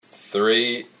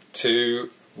3, 2,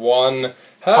 1.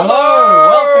 Hello!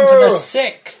 Welcome to the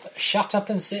 6th Shut Up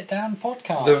and Sit Down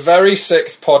podcast. The very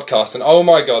 6th podcast, and oh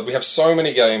my god, we have so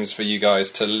many games for you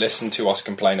guys to listen to us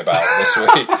complain about this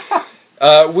week.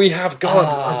 We have,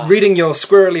 reading your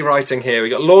squirrely writing here, we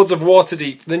got Lords of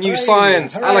Waterdeep, The New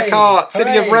Science, a la carte,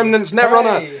 City of Remnants,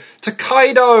 Netrunner,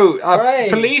 Tokaido,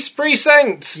 Police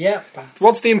Precinct. Yep.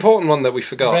 What's the important one that we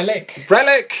forgot?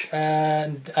 Relic.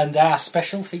 And our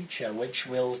special feature, which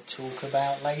we'll talk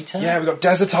about later. Yeah, we've got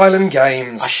Desert Island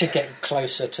Games. I should get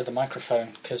closer to the microphone,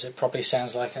 because it probably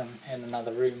sounds like I'm in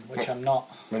another room, which I'm not.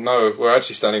 No, we're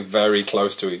actually standing very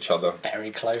close to each other.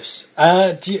 Very close.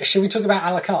 Should we talk about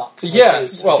a la carte? Yeah, which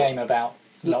is a game about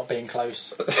not being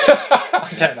close.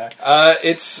 I don't know.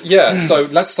 So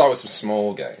let's start with some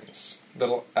small games.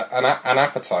 An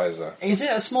appetizer. Is it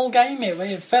a small game?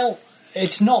 It felt...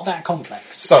 It's not that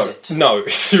complex, so, is it? No,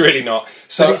 it's really not.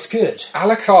 So, but it's good. A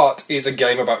la carte is a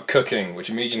game about cooking, which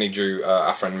immediately drew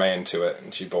our friend May into it,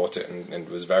 and she bought it and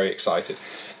was very excited.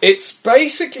 It's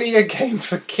basically a game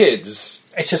for kids.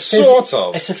 It's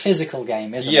It's a physical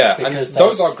game, isn't it? Yeah, and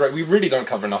those are great. We really don't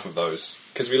cover enough of those,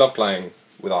 because we love playing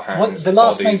with our hands. The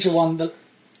last major one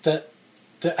the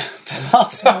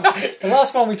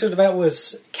last one we talked about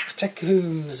was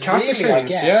Catacombs. Really, I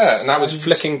guess. Yeah, and that was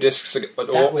flicking discs at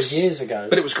orcs. That was years ago.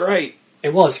 But it was great.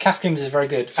 It was. Catacombs is very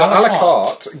good. So a la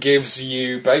carte gives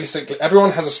you basically... Everyone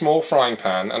has a small frying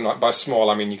pan, and by small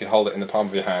I mean you can hold it in the palm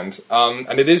of your hand.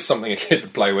 And it is something a kid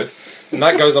would play with. And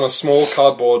that goes on a small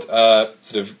cardboard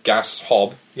sort of gas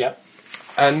hob. Yep.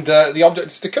 And the object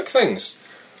is to cook things,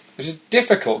 which is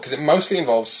difficult because it mostly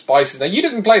involves spices. Now, you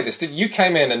didn't play this, did you? You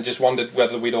came in and just wondered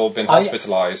whether we'd all been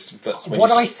hospitalised.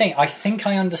 I think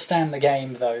I understand the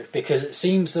game, though, because it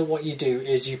seems that what you do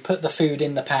is you put the food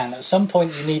in the pan. At some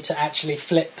point, you need to actually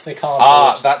flip the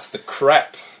cardboard. That's the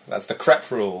crepe. That's the crepe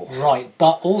rule. Right,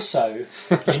 but also,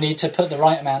 you need to put the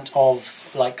right amount of,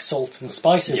 salt and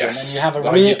spices in, and you have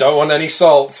you don't want any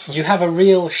salt. You have a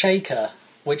real shaker,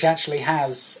 which actually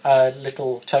has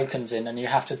little tokens in, and you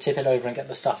have to tip it over and get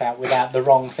the stuff out without the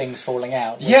wrong things falling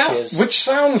out. Which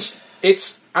sounds...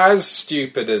 It's as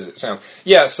stupid as it sounds.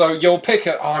 Yeah, so you'll pick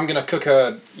I'm going to cook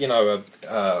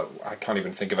I can't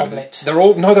even think of it. Omelette. They're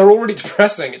already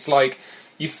depressing. It's like...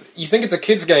 You think it's a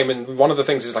kid's game, and one of the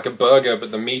things is like a burger, but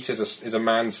the meat is a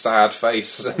man's sad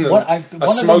face, and a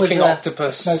smoking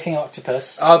octopus. Smoking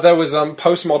octopus. There was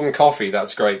postmodern coffee.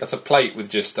 That's great. That's a plate with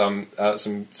just some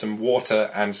water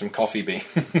and some coffee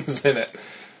beans in it.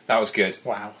 That was good.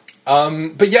 Wow.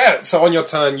 But yeah, so on your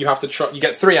turn, you have to try. You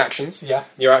get 3 actions. Yeah.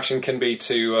 Your action can be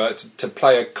to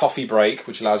play a coffee break,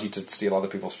 which allows you to steal other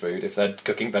people's food if they're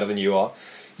cooking better than you are.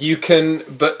 You can,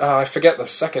 but I forget the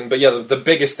second, but yeah, the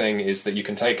biggest thing is that you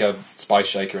can take a spice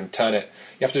shaker and turn it.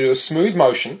 You have to do a smooth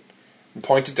motion and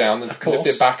point it down and lift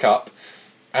it back up,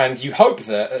 and you hope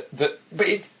that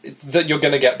you're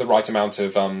going to get the right amount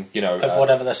of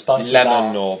whatever the spices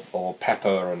lemon or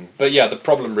pepper. But yeah, the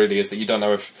problem really is that you don't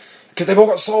know because they've all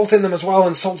got salt in them as well,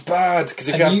 and salt's bad. Because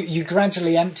you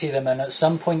gradually empty them, and at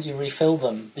some point you refill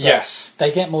them. Yes,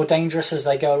 they get more dangerous as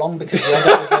they go along because you end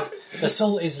up with the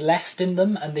salt is left in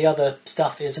them, and the other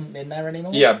stuff isn't in there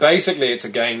anymore. Yeah, basically it's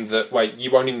a game that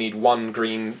you only need 1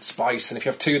 green spice, and if you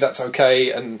have 2, that's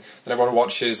okay. And then everyone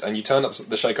watches, and you turn up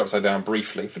the shaker upside down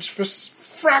briefly for just a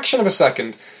fraction of a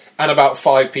second, and about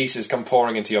 5 pieces come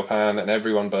pouring into your pan, and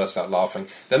everyone bursts out laughing.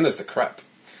 Then there's the crepe.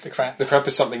 The crepe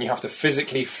is something you have to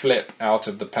physically flip out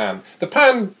of the pan. The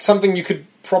pan, something you could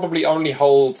probably only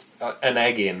hold an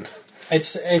egg in.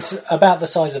 It's about the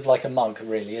size of like a mug,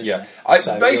 really, isn't it?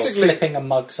 So basically, you're flipping a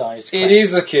mug-sized crepe. It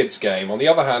is a kid's game. On the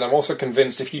other hand, I'm also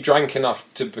convinced if you drank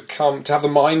enough to have the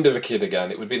mind of a kid again,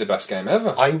 it would be the best game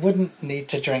ever. I wouldn't need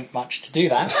to drink much to do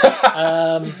that.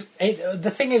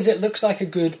 The thing is, it looks like a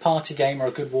good party game or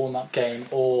a good warm-up game,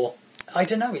 or... I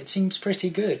don't know, it seems pretty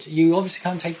good. You obviously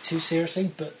can't take it too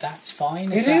seriously, but that's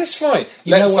fine. It is fine.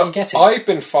 You know what you're getting. I've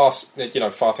been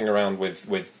farting around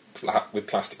with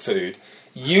plastic food.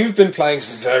 You've been playing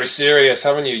something very serious,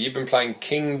 haven't you? You've been playing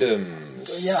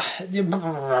Kingdoms. Yeah.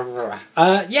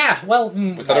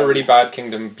 Was that a really bad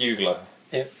Kingdom bugler?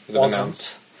 It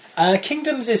wasn't.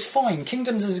 Kingdoms is fine.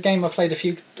 Kingdoms is a game I've played a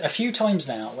few times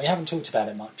now. We haven't talked about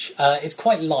it much. It's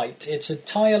quite light. It's a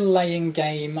tile-laying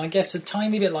game, I guess a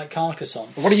tiny bit like Carcassonne.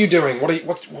 What are you doing?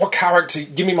 What character?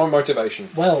 Give me my motivation.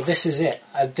 Well, this is it.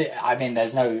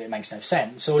 It makes no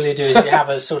sense. All you do is you have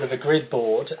a sort of a grid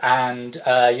board, and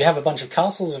you have a bunch of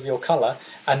castles of your colour,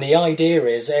 and the idea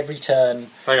is every turn...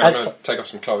 Hang on, I'm going to take off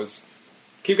some clothes.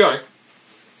 Keep going.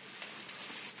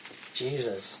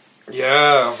 Jesus.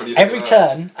 Yeah. What do you think Every of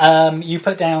that? turn, you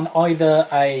put down either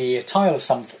a tile of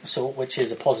some sort, which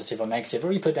is a positive or negative,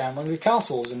 or you put down one of your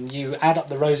castles, and you add up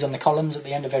the rows and the columns at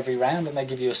the end of every round, and they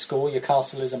give you a score. Your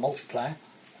castle is a multiplier.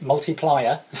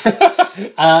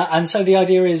 And so the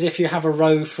idea is if you have a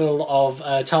row full of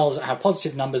tiles that have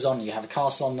positive numbers on, you have a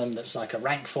castle on them that's like a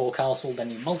rank 4 castle,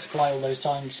 then you multiply all those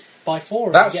times by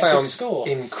 4 That and you get a big sounds score.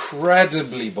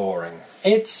 incredibly boring.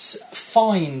 It's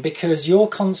fine because you're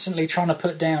constantly trying to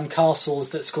put down castles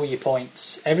that score you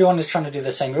points. Everyone is trying to do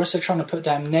the same. You're also trying to put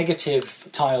down negative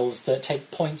tiles that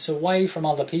take points away from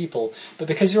other people. But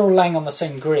because you're all laying on the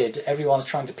same grid, everyone's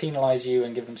trying to penalise you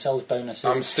and give themselves bonuses.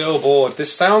 I'm still bored.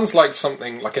 This sounds like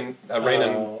something like a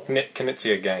Reina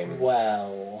Knizia game.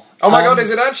 Well... Oh my god,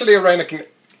 is it actually a Reina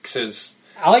Knizia?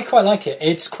 I quite like it.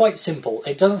 It's quite simple.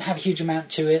 It doesn't have a huge amount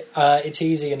to it. It's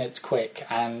easy and it's quick.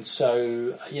 And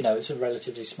so, it's a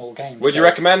relatively small game. Would you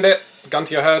recommend it? Gun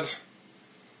to your head?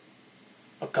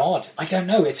 Oh God, I don't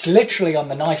know. It's literally on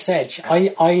the knife's edge.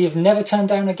 I've never turned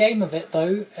down a game of it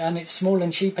though, and it's small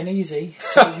and cheap and easy.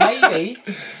 So maybe.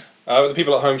 The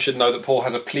people at home should know that Paul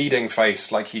has a pleading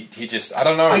face. Like he just, I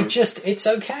don't know. It's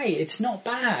okay. It's not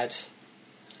bad.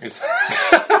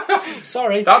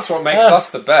 Sorry. That's what makes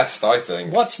us the best, I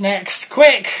think. What's next?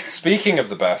 Quick! Speaking of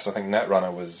the best, I think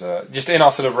Netrunner was just in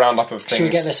our sort of roundup of things. Should we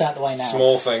get this out of the way now?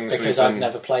 Small things. Because I've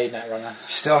never played Netrunner.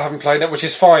 Still haven't played it, which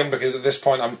is fine because at this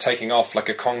point I'm taking off like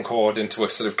a Concorde into a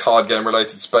sort of card game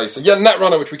related space. And yeah,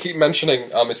 Netrunner, which we keep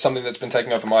mentioning, is something that's been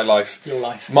taking over my life. Your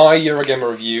life. My Eurogamer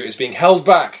review is being held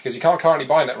back because you can't currently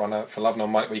buy Netrunner for love nor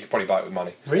money. Well, you could probably buy it with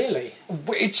money. Really?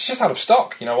 It's just out of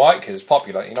stock. You know why? Because it's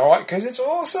popular. You know why? Because it's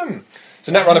awesome.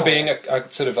 So Netrunner being a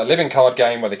sort of a living card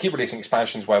game where they keep releasing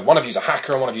expansions where one of you's a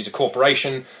hacker and one of you's a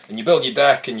corporation, and you build your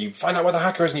deck and you find out where the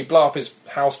hacker is and you blow up his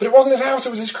house. But it wasn't his house,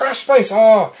 it was his crash space.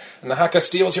 And the hacker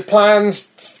steals your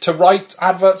plans to write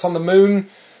adverts on the moon,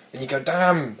 and you go,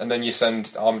 damn. And then you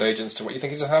send armed agents to what you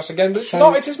think is his house again, but it's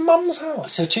not, it's his mum's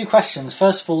house. So 2 questions.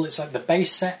 First of all, it's like the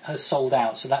base set has sold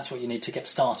out, so that's what you need to get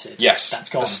started. Yes, that's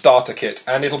gone. The starter kit,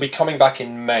 and it'll be coming back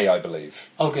in May, I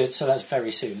believe. Oh good, so that's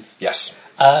very soon. Yes.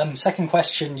 Second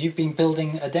question, you've been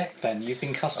building a deck then? You've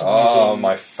been customising... Oh,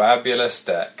 my fabulous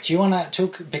deck. Do you want to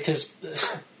talk... Because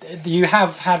you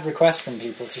have had requests from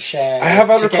people to share... I have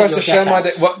had requests to share my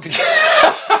deck... What?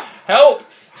 Help!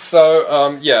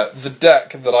 So, the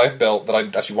deck that I've built that I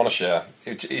actually want to share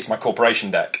is my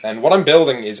corporation deck. And what I'm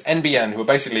building is NBN, who are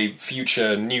basically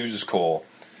future News Corps.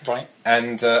 Right.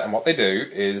 And what they do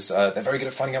is they're very good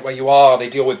at finding out where you are. They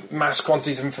deal with mass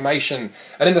quantities of information.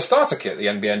 And in the starter kit, the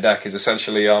NBN deck is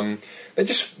essentially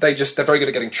they're very good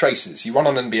at getting traces. You run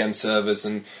on NBN servers,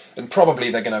 and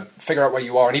probably they're going to figure out where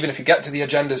you are. And even if you get to the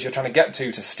agendas you're trying to get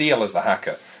to steal as the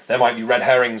hacker, there might be red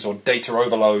herrings or data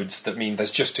overloads that mean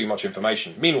there's just too much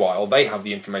information. Meanwhile, they have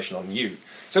the information on you.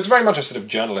 So it's very much a sort of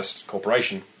journalist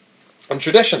corporation. And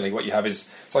traditionally, what you have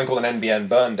is something called an NBN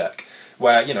burn deck,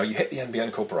 where, you hit the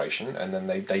NBN corporation, and then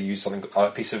they use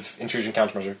a piece of intrusion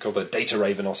countermeasure called a data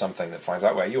raven or something that finds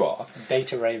out where you are.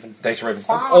 Data raven. Data raven.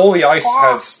 All the ice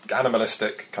has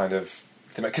animalistic kind of...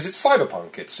 Because it's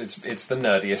cyberpunk. It's the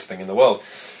nerdiest thing in the world.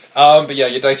 But yeah,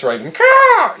 your data raven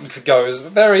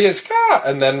goes, there he is,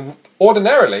 and then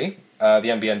ordinarily... the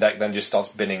NBN deck then just starts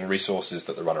binning resources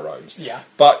that the runner owns. Yeah.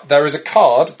 But there is a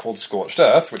card called Scorched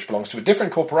Earth, which belongs to a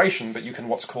different corporation, but you can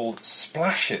what's called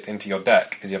splash it into your deck,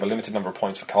 because you have a limited number of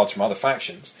points for cards from other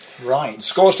factions. Right.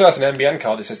 Scorched Earth is an NBN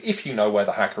card that says if you know where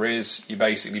the hacker is, you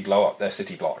basically blow up their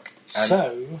city block. And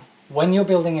so, when you're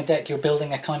building a deck, you're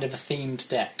building a kind of a themed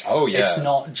deck. Oh, yeah. It's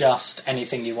not just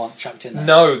anything you want chucked in there.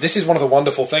 No, this is one of the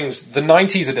wonderful things. The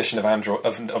 90s edition of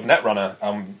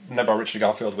Netrunner, made by Richard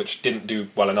Garfield, which didn't do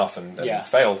well enough and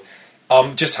failed,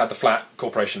 just had the flat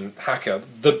corporation hacker.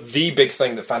 The big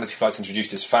thing that Fantasy Flight's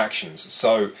introduced is factions.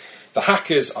 So the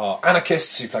hackers are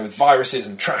anarchists who play with viruses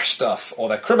and trash stuff, or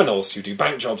they're criminals who do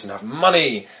bank jobs and have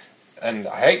money, and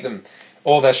I hate them.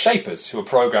 Or they're shapers, who are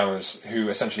programmers who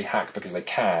essentially hack because they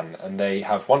can, and they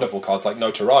have wonderful cards like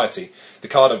Notoriety. The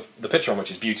card of the picture on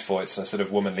which is beautiful, it's a sort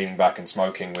of woman leaning back and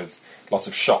smoking with lots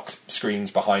of shocked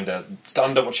screens behind her,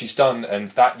 stunned at what she's done,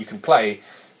 and that you can play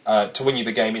to win you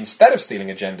the game instead of stealing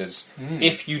agendas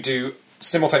if you do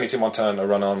simultaneously in one turn a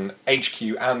run on HQ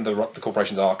and the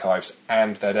corporation's archives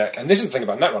and their deck. And this is the thing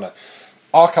about Netrunner.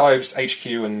 Archives, HQ,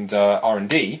 and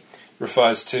R&D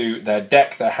refers to their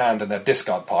deck, their hand, and their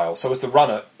discard pile. So as the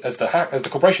runner, as the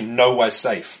corporation, nowhere's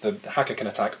safe. The hacker can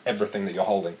attack everything that you're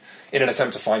holding in an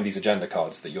attempt to find these agenda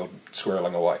cards that you're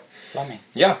squirreling away. Blimey.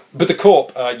 Yeah, but the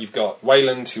Corp, you've got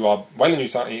Wayland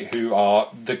Utani, who are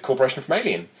the corporation from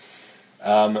Alien.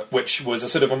 which was a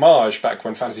sort of homage back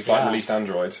when Fantasy Flight released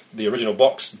Android, the original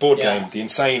board game, the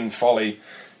insane folly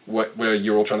where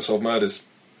you're all trying to solve murders.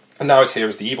 And now it's here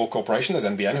as the evil corporation. There's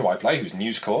NBN, who I play, who's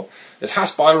News Corp. There's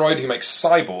Hasbiroid, who makes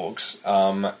cyborgs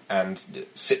and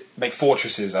make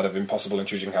fortresses out of impossible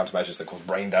intrusion countermeasures that cause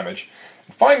brain damage.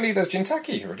 And finally, there's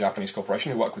Jinteki, who are a Japanese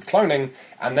corporation who work with cloning,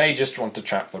 and they just want to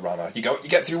trap the runner. You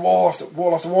get through wall after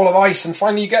wall after wall of ice, and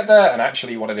finally you get there, and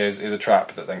actually what it is a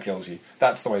trap that then kills you.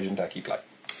 That's the way Jinteki play.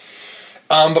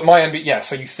 But my NBN,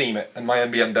 so you theme it, and my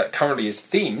NBN deck currently is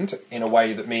themed in a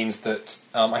way that means that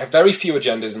I have very few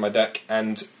agendas in my deck,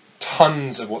 and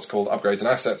tons of what's called upgrades and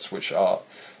assets, which are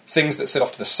things that sit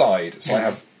off to the side. So I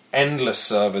have endless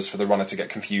servers for the runner to get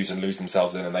confused and lose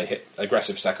themselves in, and they hit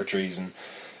aggressive secretaries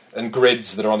and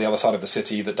grids that are on the other side of the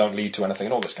city that don't lead to anything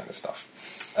and all this kind of stuff.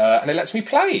 And it lets me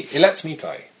play.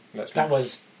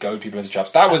 Goad people into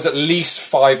traps. That was at least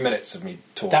 5 minutes of me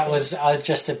talking. That was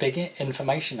just a big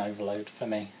information overload for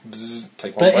me. Bzz,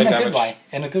 take one but in a damage. good way.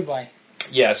 In a good way.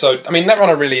 Yeah, so, I mean,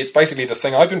 Netrunner really, it's basically the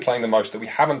thing I've been playing the most that we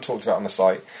haven't talked about on the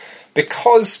site.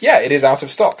 Because, yeah, it is out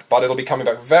of stock, but it'll be coming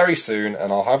back very soon,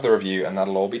 and I'll have the review, and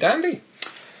that'll all be dandy.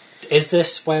 Is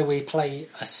this where we play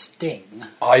a sting?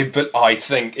 I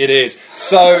think it is.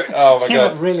 So, oh my You're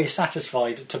god. not really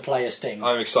satisfied to play a sting.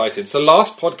 I'm excited. So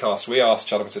last podcast, we asked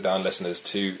Shut Up and Sit Down listeners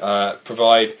to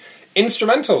provide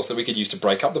instrumentals that we could use to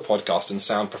break up the podcast and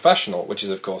sound professional, which is,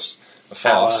 of course, a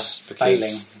farce.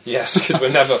 Failing. Yes, because we're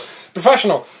never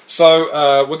professional.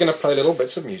 So we're going to play little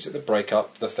bits of music that break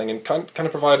up the thing and kind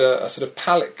of provide a sort of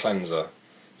palate cleanser.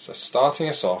 So starting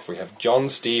us off, we have John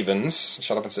Stevens.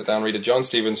 Shut Up and Sit Down reader John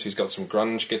Stevens, who's got some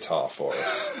grunge guitar for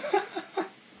us.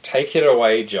 Take it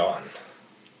away, John.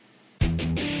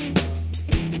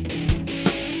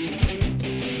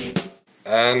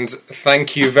 And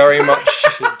thank you very much,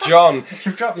 John.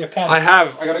 You've dropped your pen. I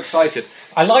have. I got excited.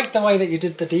 I like the way that you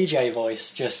did the DJ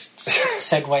voice, just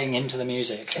segueing into the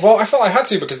music. Well, I felt I had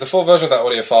to because the full version of that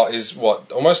audio file is,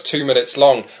 almost 2 minutes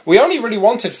long. We only really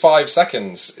wanted 5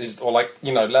 seconds, or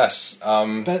less.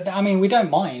 But, I mean, we don't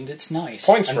mind. It's nice.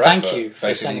 Points and for thank effort, you for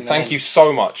basically. sending them Thank in. you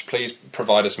so much. Please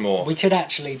provide us more. We could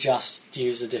actually just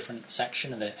use a different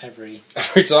section of it every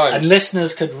time. And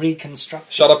listeners could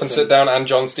reconstruct. Shut Up and Sit Down and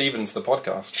John Stevens, the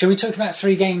podcast. Should we talk about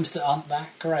 3 games that aren't that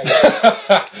great?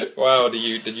 Wow,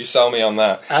 did you sell me on that?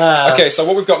 Okay, so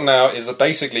what we've got now is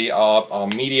basically our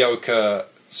mediocre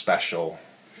special.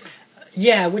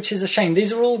 Yeah, which is a shame.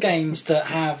 These are all games that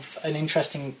have an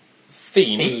interesting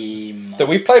theme. That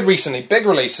we've played recently, big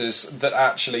releases that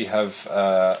actually have...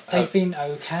 They've been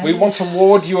okay. We want to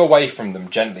ward you away from them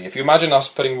gently. If you imagine us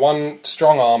putting one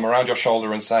strong arm around your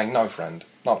shoulder and saying, no, friend,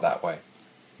 not that way.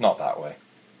 Not that way.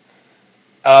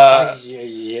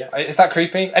 Yeah. Is that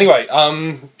creepy? Anyway,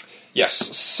 yes,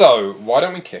 so why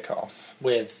don't we kick off?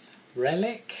 With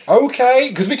Relic? Okay,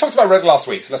 because we talked about Relic last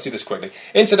week, so let's do this quickly.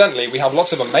 Incidentally, we have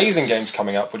lots of amazing games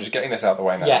coming up. We're just getting this out of the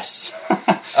way now. Yes.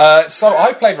 So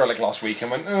I played Relic last week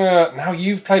and went, now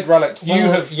you've played Relic.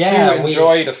 You have too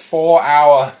enjoyed a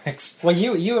 4-hour... Well,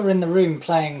 you were in the room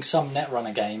playing some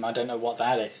Netrunner game. I don't know what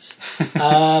that is.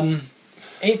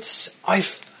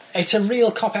 It's a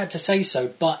real cop-out to say so,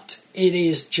 but it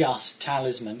is just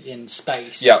Talisman in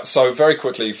space. Yeah, so very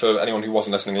quickly, for anyone who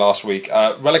wasn't listening last week,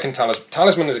 Relic and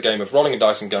Talisman is a game of rolling a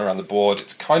dice and going around the board.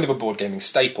 It's kind of a board gaming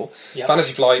staple. Yep.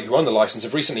 Fantasy Flight, who own the license,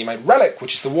 have recently made Relic,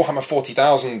 which is the Warhammer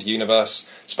 40,000 universe,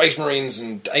 Space Marines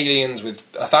and aliens with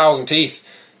 1,000 teeth.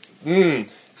 And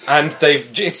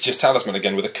it's just Talisman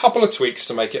again, with a couple of tweaks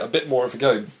to make it a bit more of a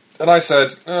game. And I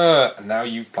said, now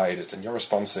you've played it, and your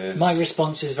response is... My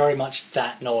response is very much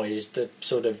that noise, the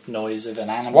sort of noise of an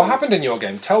animal. What happened in your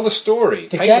game? Tell the story.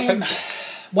 Paint the picture.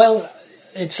 Well,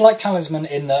 it's like Talisman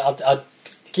in that I'll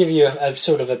give you a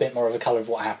sort of a bit more of a colour of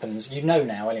what happens. You know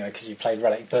now, anyway, because you played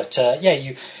Relic. But,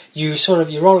 you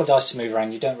roll a dice to move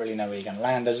around, you don't really know where you're going to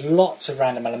land. There's lots of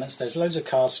random elements. There's loads of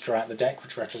cards throughout the deck,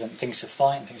 which represent things to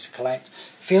fight and things to collect.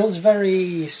 Feels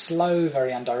very slow,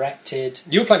 very undirected.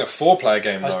 You were playing a 4-player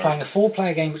game, I was playing a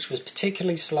 4-player game, which was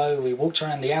particularly slow. We walked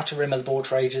around the outer rim of the board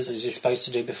for ages, as you're supposed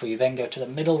to do, before you then go to the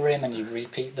middle rim and you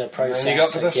repeat the process. And then you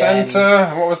got to the again. centre,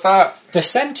 and what was that? The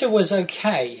centre was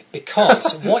okay,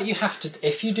 because what you have to...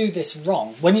 If you do this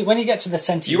wrong, when you get to the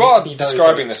centre, you need to be very,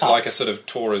 describing very this tough. like a sort of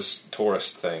tourist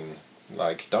thing.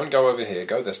 Like, don't go over here,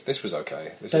 go this. This was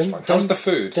okay. This is fine. How's the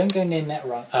food? Don't go near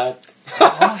Netrunner.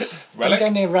 Don't Relic? go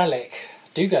near Relic.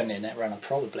 Do go near Netrunner,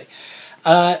 probably.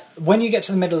 When you get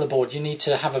to the middle of the board, you need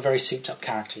to have a very souped-up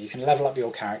character. You can level up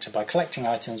your character by collecting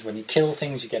items. When you kill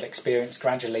things, you get experience.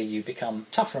 Gradually, you become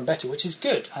tougher and better, which is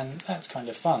good. And that's kind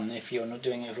of fun if you're not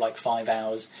doing it for like 5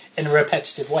 hours in a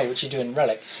repetitive way, which you do in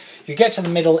Relic. You get to the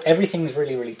middle, everything's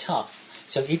really, really tough.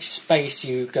 So each space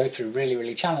you go through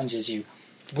really challenges you.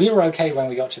 We were okay when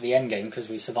we got to the end game because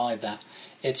we survived that.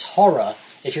 It's horror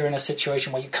if you're in a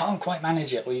situation where you can't quite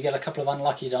manage it, or you get a couple of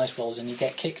unlucky dice rolls and you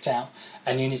get kicked out,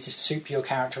 and you need to soup your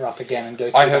character up again and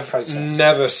go through that process. I have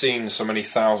never seen so many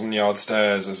 1,000-yard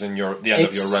stairs as in the end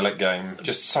of your Relic game.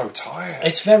 Just so tired.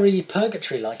 It's very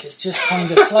Purgatory-like. It's just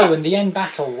kind of slow. And the end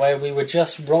battle, where we were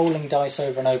just rolling dice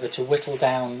over and over to whittle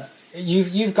down.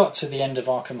 You've got to the end of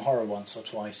Arkham Horror once or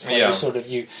twice. Where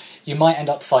you might end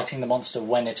up fighting the monster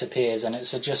when it appears, and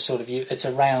it's just sort of it's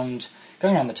around.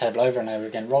 Going around the table over and over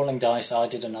again, rolling dice. I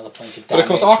did another point of damage.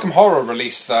 But of course, Arkham Horror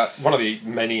released one of the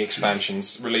many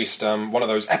expansions, released one of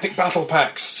those epic battle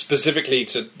packs, specifically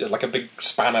to, like a big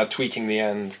spanner tweaking the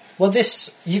end. Well,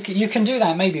 this, you can do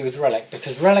that maybe with Relic,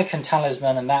 because Relic and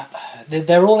Talisman and that,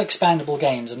 they're all expandable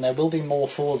games, and there will be more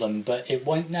for them, but it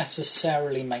won't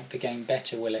necessarily make the game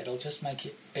better, will it? It'll just make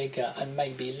it bigger and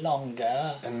maybe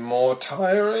longer. And more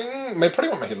tiring? They probably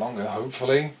won't make it longer,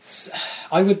 hopefully.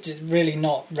 I would really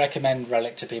not recommend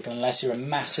Relic to people unless you're a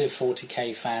massive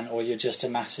 40k fan, or you're just a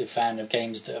massive fan of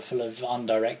games that are full of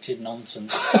undirected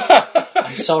nonsense.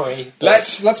 I'm sorry.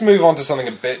 Let's move on to something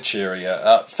a bit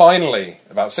cheerier. Finally,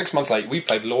 about 6 months late, we've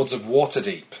played Lords of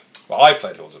Waterdeep. Well, I've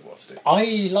played Lords of Waterdeep.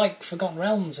 I like Forgotten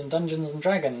Realms and Dungeons and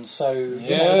Dragons, so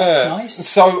that's nice.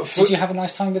 So did you have a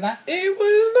nice time with that? It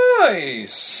was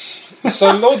nice.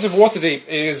 So Lords of Waterdeep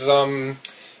is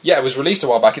it was released a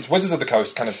while back. It's Wizards of the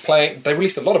Coast kind of playing. They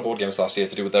released a lot of board games last year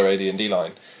to do with their AD&D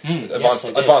line,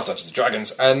 Advanced Dungeons and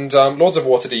Dragons, and Lords of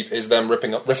Waterdeep is them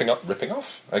ripping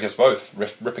off. I guess both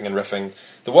ripping and riffing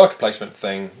the worker placement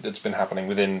thing that's been happening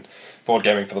within board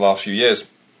gaming for the last few years,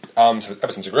 so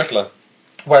ever since Agricola,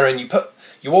 wherein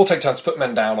you all take turns to put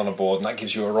men down on a board, and that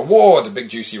gives you a reward, a big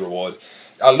juicy reward.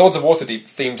 Lords of Waterdeep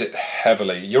themed it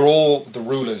heavily. You're all the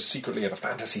rulers secretly of a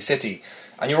fantasy city,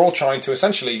 and you're all trying to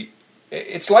essentially.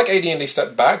 It's like AD&D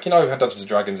stepped back. You know how Dungeons &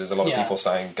 Dragons is a lot of people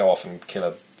saying, go off and kill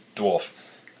a dwarf,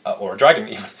 or a dragon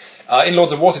even. In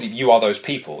Lords of Waterdeep, you are those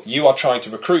people. You are trying to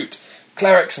recruit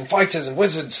clerics and fighters and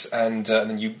wizards, and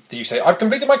then you say, I've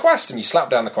completed my quest, and you slap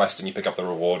down the quest and you pick up the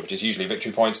reward, which is usually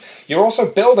victory points. You're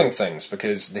also building things,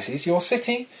 because this is your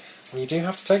city, and you do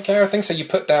have to take care of things, so you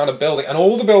put down a building, and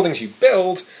all the buildings you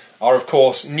build are, of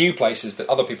course, new places that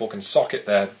other people can socket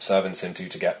their servants into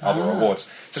to get other rewards.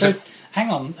 So hang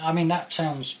on, I mean, that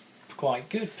sounds quite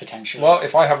good, potentially. Well,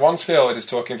 if I have one skill, it is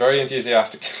talking very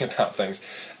enthusiastically about things.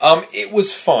 It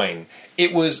was fine.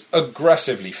 It was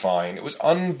aggressively fine. It was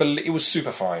It was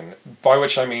super fine. By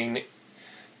which I mean,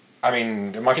 my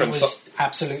friend. It was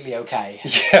absolutely okay.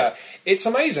 Yeah, it's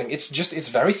amazing. It's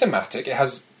very thematic. It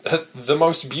has the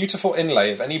most beautiful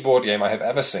inlay of any board game I have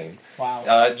ever seen. Wow.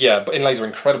 But inlays are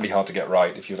incredibly hard to get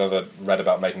right. If you've ever read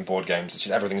about making board games, it's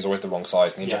just everything is always the wrong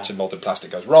size, and the injection molded plastic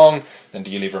goes wrong. Then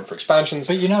do you leave room for expansions?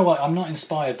 But you know what? I'm not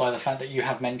inspired by the fact that you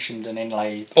have mentioned an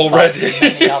inlay already.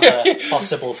 Many other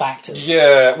possible factors.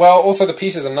 Yeah. Well, also the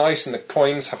pieces are nice, and the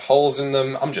coins have holes in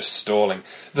them. I'm just stalling.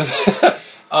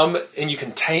 And you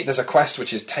can there's a quest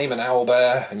which is tame an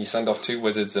owlbear, and you send off 2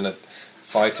 wizards and a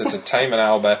fighter to tame an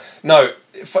owlbear. No,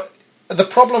 the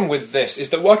problem with this is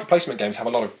that worker placement games have a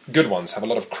lot of good ones, have a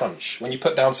lot of crunch. When you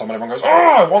put down someone, everyone goes, "Oh,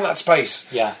 I want that space."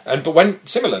 Yeah. But when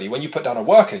you put down a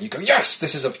worker, you go, "Yes,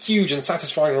 this is a huge and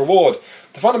satisfying reward."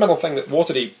 The fundamental thing that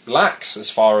Waterdeep lacks, as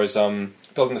far as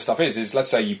building the stuff is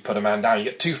let's say you put a man down, you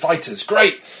get 2 fighters,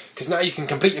 great, because now you can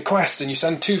complete your quest, and you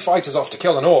send 2 fighters off to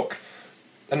kill an orc,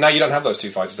 and now you don't have those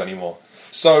 2 fighters anymore.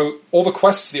 So all the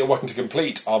quests that you're working to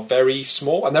complete are very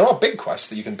small, and there are big quests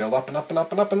that you can build up and up and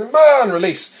up and up and then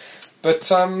release. But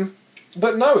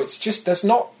no, it's just there's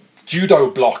not judo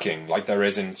blocking like there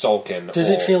is in Tzolk'in. Does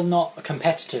it feel not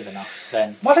competitive enough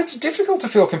then? Well, it's difficult to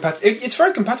feel competitive. It's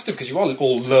very competitive because you are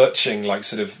all lurching like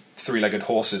sort of 3-legged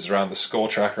horses around the score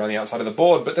tracker on the outside of the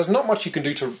board, but there's not much you can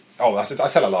do to... Oh, I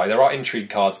tell a lie. There are intrigue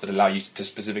cards that allow you to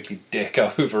specifically dick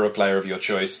over a player of your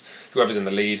choice, whoever's in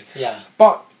the lead. Yeah.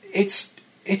 But it's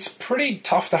pretty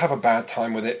tough to have a bad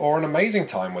time with it or an amazing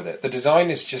time with it. The design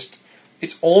is just...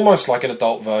 It's almost like an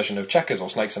adult version of Checkers or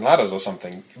Snakes and Ladders or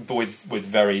something, but with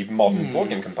very modern board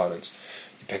game components.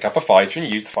 You pick up a fighter and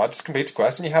you use the fighter to complete a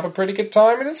quest and you have a pretty good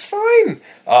time and it's fine.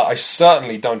 I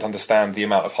certainly don't understand the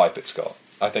amount of hype it's got.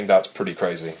 I think that's pretty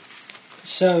crazy.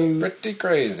 So... Pretty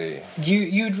crazy.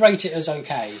 You'd rate it as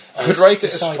okay? I would rate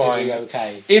it as fine.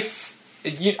 Okay.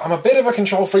 I'm a bit of a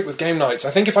control freak with game nights.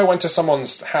 I think if I went to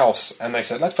someone's house and they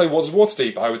said, let's play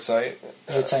Waterdeep, I would say...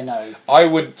 You'd say no. I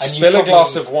would spill a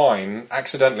glass of wine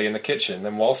accidentally in the kitchen,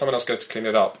 then while someone else goes to clean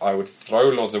it up, I would throw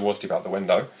Lords of Waterdeep out the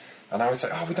window, and I would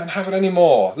say, we don't have it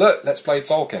anymore. Look, let's play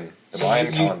Tzolk'in. The So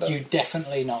Mayan calendar. you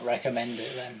definitely not recommend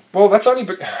it then. Well, that's only...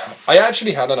 I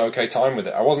actually had an okay time with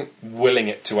it. I wasn't willing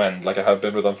it to end like I have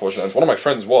been with Unfortunate Ends. One of my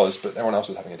friends was, but everyone else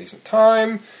was having a decent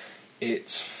time.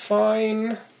 It's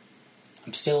fine.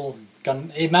 I'm still...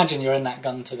 Imagine you're in that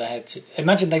gun to the head.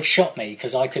 Imagine they've shot me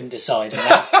because I couldn't decide. And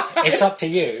now it's up to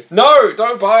you. No,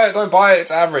 don't buy it, don't buy it. It's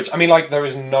average. I mean, like, there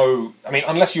is no... I mean,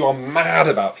 unless you are mad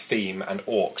about theme and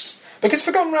orcs. Because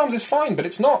Forgotten Realms is fine, but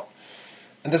it's not...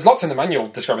 And there's lots in the manual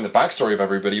describing the backstory of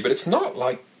everybody, but it's not,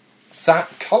 like,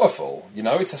 that colourful. You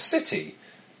know, it's a city.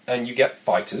 And you get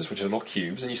fighters, which are little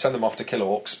cubes, and you send them off to kill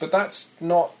orcs, but that's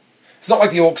not... It's not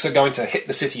like the orcs are going to hit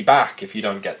the city back if you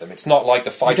don't get them. It's not like the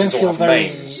fighters all have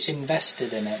names. You don't feel very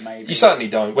invested in it, maybe. You certainly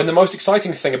don't. When the most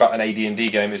exciting thing about an AD&D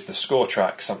game is the score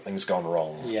track, something's gone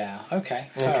wrong. Yeah, okay.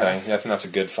 Okay, yeah, I think that's a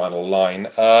good final line.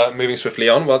 Moving swiftly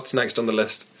on, what's next on the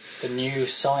list? The New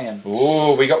Science.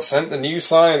 Ooh, we got sent the new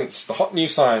science, the hot new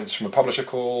science from a publisher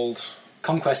called...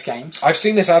 Conquest Games. I've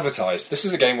seen this advertised. This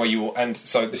is a game where you will end...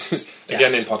 So this is,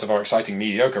 again, in part of our exciting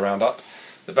mediocre roundup,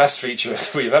 the best feature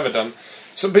we've ever done.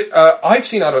 So I've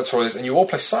seen adverts for this, and you all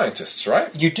play scientists, right?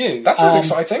 You do. That sounds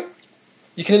exciting.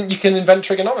 You can invent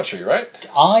trigonometry, right?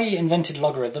 I invented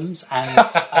logarithms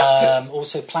and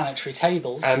also planetary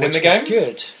tables. And which in the game? was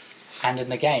good. And in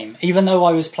the game. Even though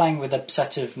I was playing with a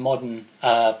set of modern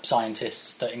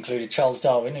scientists that included Charles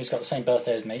Darwin, who's got the same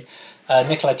birthday as me,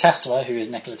 Nikola Tesla, who is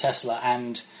Nikola Tesla,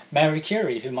 and Mary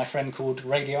Curie, who my friend called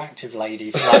Radioactive Lady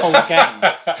for the whole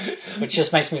game. Which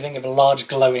just makes me think of a large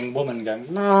glowing woman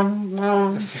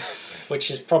going... which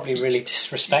is probably really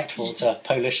disrespectful to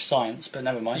Polish science, but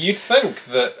never mind. You'd think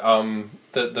that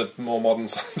the more modern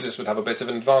scientists would have a bit of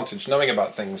an advantage, knowing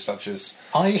about things such as...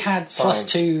 I had science.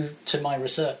 +2 to my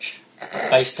research,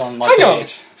 based on my Hang on!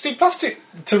 beard. See, +2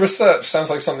 to research sounds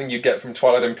like something you get from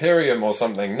Twilight Imperium or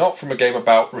something, not from a game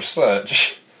about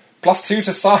research. +2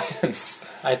 to science.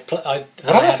 What What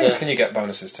other things can you get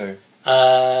bonuses to?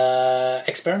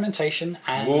 Experimentation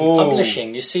and Whoa.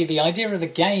 publishing. You see, the idea of the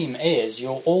game is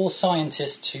you're all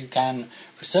scientists who can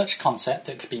research a concept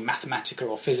that could be mathematical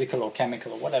or physical or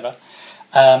chemical or whatever,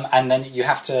 and then you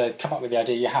have to come up with the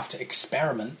idea. You have to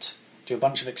experiment, do a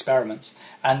bunch of experiments,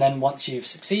 and then once you've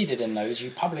succeeded in those, you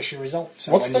publish your results.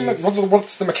 And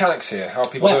What's the mechanics here? How are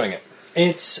people doing it?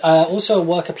 It's also a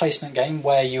worker placement game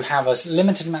where you have a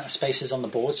limited amount of spaces on the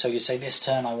board. So you say, this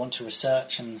turn I want to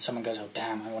research, and someone goes, oh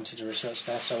damn, I wanted to research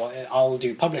there, so I'll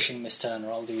do publishing this turn,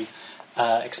 or I'll do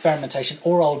experimentation,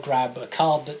 or I'll grab a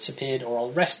card that's appeared, or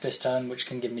I'll rest this turn, which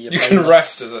can give me a bonus. You can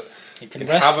rest, is it? You can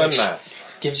rest, have a which nap.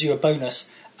 gives you a bonus.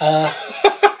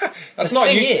 That's not...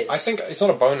 thing is... I think it's not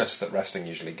a bonus that resting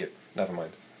usually gives... Never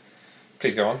mind.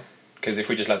 Please go on. Because if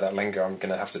we just let that linger, I'm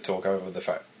going to have to talk over the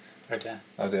fact... Oh dear.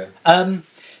 Oh dear.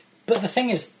 But the thing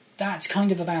is, that's kind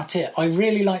of about it. I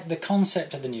really like the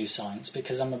concept of the new science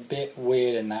because I'm a bit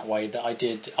weird in that way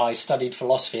that I studied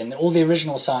philosophy, and all the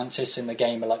original scientists in the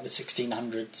game are like the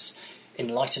 1600s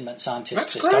Enlightenment scientists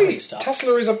That's discovering great. stuff.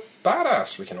 Tesla is a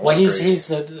badass, we can all Well, agree. he's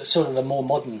the sort of the more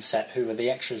modern set who are the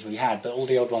extras we had, but all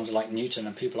the old ones are like Newton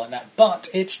and people like that. But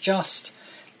it's just...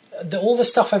 all the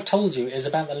stuff I've told you is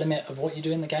about the limit of what you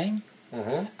do in the game.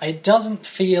 Mm-hmm. It doesn't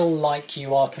feel like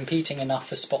you are competing enough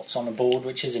for spots on a board,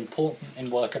 which is important in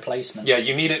worker placement. Yeah,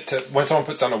 you need it to... When someone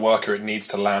puts down a worker, it needs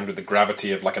to land with the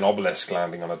gravity of like an obelisk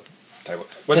landing on a table.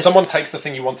 When someone takes the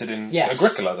thing you wanted in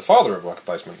Agricola, the father of worker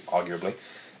placement, arguably,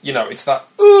 you know, it's that,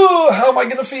 how am I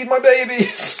going to feed my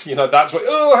babies? You know, that's what,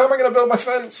 how am I going to build my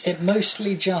fence? It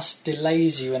mostly just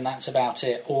delays you, and that's about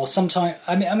it. Or sometimes,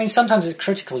 I mean, sometimes it's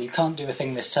critical. You can't do a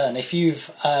thing this turn. If you've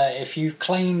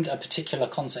claimed a particular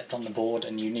concept on the board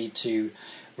and you need to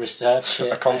research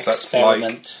it, A concept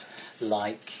experiment,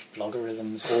 like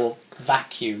logarithms or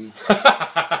vacuum,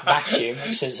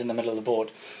 which sits in the middle of the board.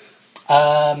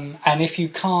 And if you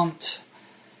can't.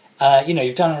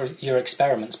 You've done your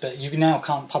experiments, but you now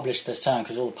can't publish this turn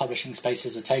because all the publishing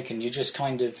spaces are taken. You just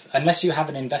kind of, unless you have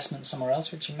an investment somewhere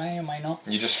else, which you may or may not.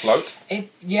 You just float? I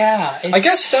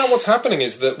guess now what's happening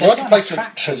is that there's worker not much placement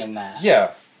traction in there.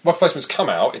 Yeah, worker placement's come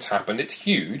out, it's happened, it's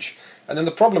huge, and then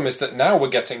the problem is that now we're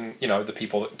getting, the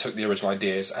people that took the original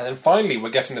ideas, and then finally we're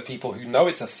getting the people who know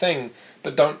it's a thing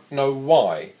but don't know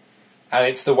why. And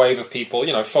it's the wave of people,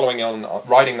 following on,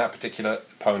 riding that particular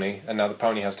pony, and now the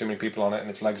pony has too many people on it, and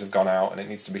its legs have gone out, and it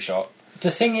needs to be shot.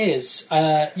 The thing is,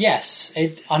 yes,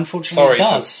 it unfortunately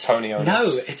does. Sorry to pony owners.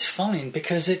 No, it's fine,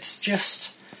 because it's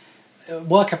just...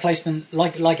 worker placement,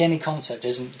 like any concept,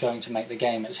 isn't going to make the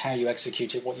game. It's how you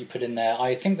execute it, what you put in there.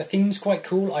 I think the theme's quite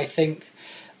cool. I think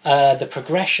the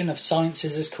progression of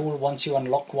sciences is cool. Once you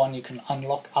unlock one, you can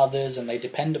unlock others, and they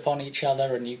depend upon each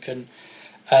other, and you can...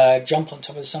 jump on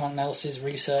top of someone else's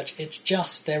research. It's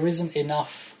just there isn't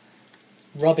enough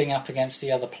rubbing up against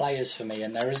the other players for me,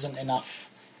 and there isn't enough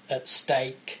at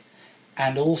stake.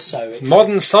 And also,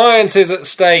 modern science is at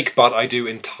stake, but I do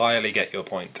entirely get your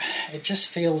point. It just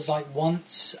feels like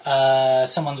once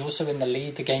someone's also in the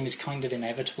lead, the game is kind of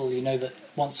inevitable. You know that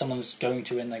once someone's going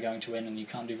to win, they're going to win, and you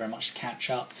can't do very much to catch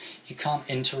up. You can't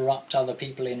interrupt other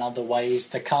people in other ways.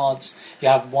 The cards, you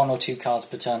have 1 or 2 cards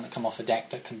per turn that come off a deck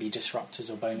that can be disruptors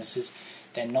or bonuses.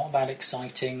 They're not that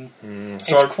exciting.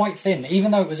 It's quite thin.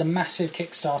 Even though it was a massive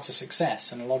Kickstarter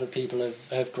success and a lot of people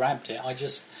have grabbed it,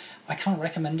 I can't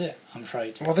recommend it, I'm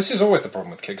afraid. Well, this is always the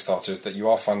problem with Kickstarter, is that you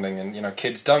are funding, and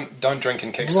kids don't drink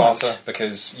in Kickstarter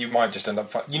because you might just end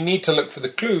up. You need to look for the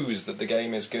clues that the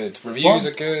game is good. Reviews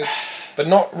are good, but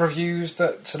not reviews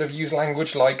that sort of use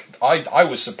language like I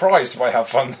was surprised by how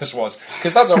fun this was,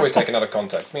 because that's always taken out of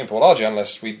context. Me and Paul are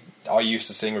journalists. We are used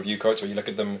to seeing review quotes where you look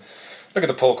at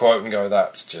the pull quote and go,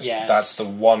 that's the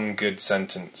one good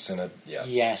sentence in a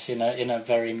Yes, in a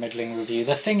very middling review.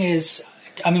 The thing is,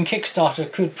 I mean, Kickstarter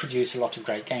could produce a lot of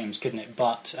great games, couldn't it?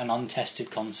 But an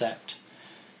untested concept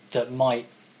that might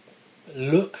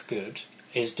look good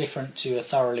is different to a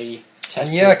thoroughly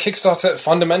tested... And Kickstarter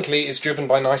fundamentally is driven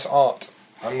by nice art.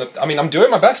 I'm doing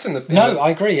my best I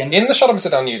agree. In the Shut Up and Sit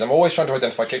Down news, I'm always trying to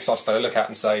identify Kickstarters that I look at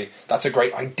and say, that's a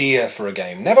great idea for a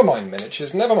game. Never mind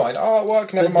miniatures, never mind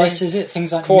artwork, never mind this is it.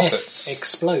 Things like corsets. Myth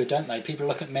explode, don't they? People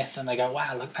look at Myth and they go,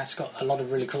 wow, look, that's got a lot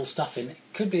of really cool stuff in it.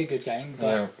 Could be a good game.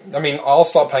 But... Yeah. I'll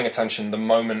start paying attention the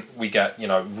moment we get,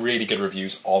 really good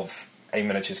reviews of a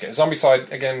miniatures game.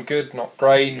 Zombicide, again, good, not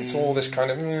great. It's all this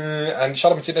kind of... and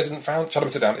Shut Up and Sit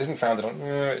Down isn't founded on...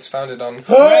 it's founded on...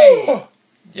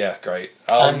 Yeah, great.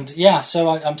 So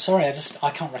I'm sorry, I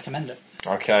can't recommend it.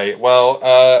 Okay,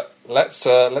 well, let's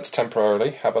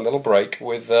temporarily have a little break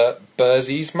with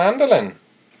Bursey's Mandolin.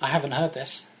 I haven't heard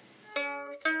this.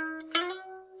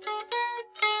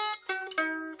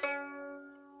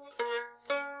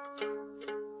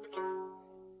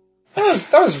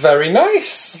 That was very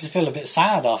nice. I just feel a bit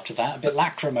sad after that, a bit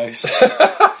lachrymose.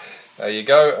 There you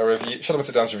go, a review. Shut Up and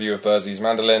Sit Down's review of Bursey's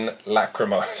Mandolin,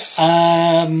 Lachrymose.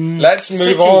 Let's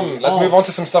move on. Let's move on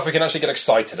to some stuff we can actually get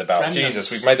excited about. Remnants.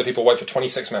 Jesus, we've made the people wait for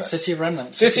 26 minutes. City of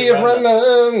Remnants. City of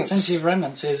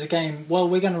Remnants is a game. Well,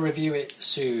 we're going to review it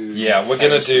soon. Yeah, we're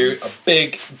going to do a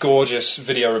big, gorgeous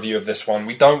video review of this one.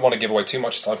 We don't want to give away too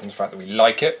much aside from the fact that we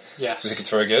like it. Yes. We think it's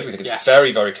very good. We think it's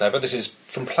very, very clever. This is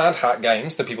from Plaid Hat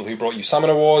Games, the people who brought you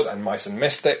Summoner Wars and Mice and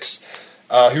Mystics.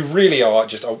 Who really are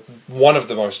just one of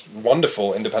the most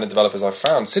wonderful independent developers I've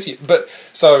found.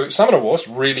 So Summoner Wars,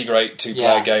 really great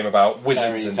two-player game about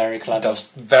wizards, very clever. Does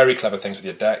very clever things with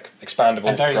your deck, expandable,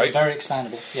 and very great. very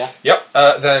expandable. Yeah.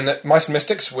 Yep. Then Mice and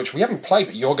Mystics, which we haven't played,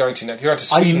 but you're going to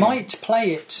Sweden. I might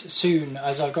play it soon,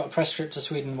 as I've got a press trip to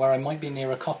Sweden where I might be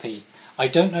near a copy. I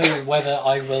don't know whether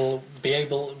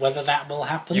whether that will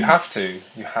happen. You have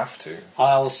to.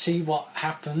 I'll see what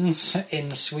happens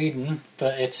in Sweden,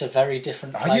 but it's a very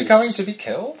different place. Are you going to be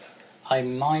killed? I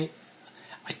might.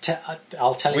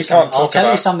 I'll tell you. I'll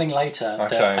tell you something later.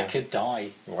 Okay. That I could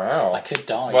die. Wow. I could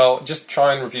die. Well, just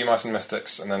try and review Mice and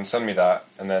Mystics, and then send me that,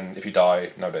 and then if you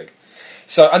die, no big.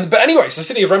 But anyway, so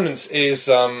City of Remnants is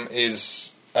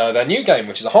their new game,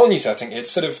 which is a whole new setting.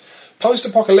 It's sort of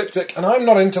post-apocalyptic, and I'm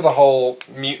not into the whole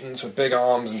mutants with big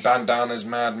arms and bandanas,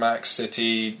 Mad Max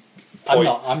City. I'm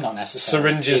not necessarily.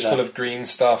 Syringes full of green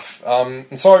stuff.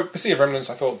 And so, City of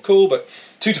Remnants, I thought, cool, but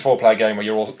 2 to 4 player game where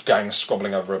you're all gangs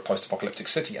squabbling over a post-apocalyptic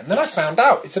city. And then I found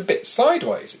out it's a bit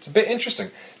sideways. It's a bit interesting.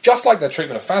 Just like their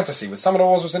treatment of fantasy with Summoner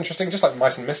Wars was interesting, just like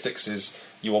Mice and Mystics is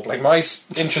you all playing mice,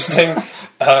 interesting,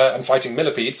 and fighting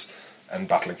millipedes and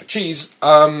battling for cheese.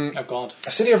 Oh God.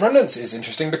 City of Remnants is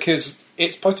interesting because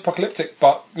it's post-apocalyptic,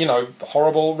 but,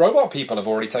 horrible robot people have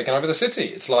already taken over the city.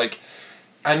 It's like...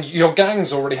 And your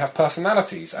gangs already have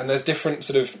personalities, and there's different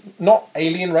sort of, not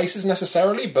alien races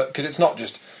necessarily, but because it's not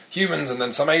just humans and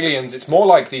then some aliens, it's more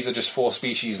like these are just 4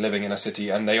 species living in a city,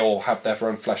 and they all have their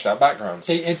own fleshed out backgrounds.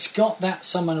 It's got that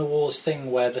Summoner Wars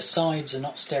thing where the sides are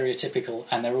not stereotypical,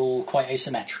 and they're all quite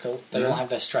asymmetrical, they all have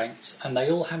their strengths, and they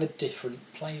all have a different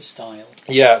play style.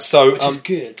 Yeah, so... Which is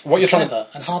good, what you're clever,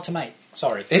 and hard to make.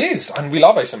 Sorry. It is, and we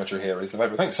love asymmetry here, is the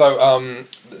favourite thing. So,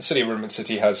 the City of Remnant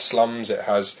City has slums, it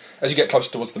has... As you get closer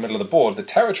towards the middle of the board, the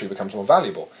territory becomes more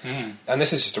valuable. And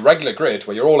this is just a regular grid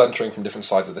where you're all entering from different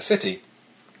sides of the city.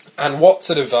 And what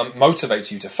sort of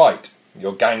motivates you to fight,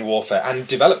 your gang warfare, and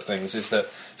develop things, is that,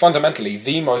 fundamentally,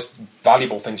 the most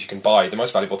valuable things you can buy, the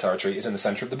most valuable territory, is in the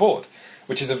centre of the board.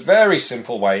 Which is a very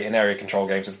simple way in area control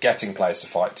games of getting players to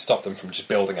fight, to stop them from just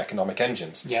building economic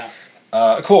engines. Yeah.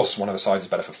 Of course, one of the sides is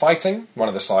better for fighting. One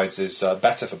of the sides is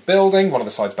better for building. One of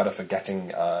the sides better for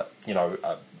getting,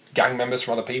 gang members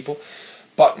from other people.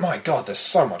 But my God, there's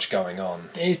so much going on.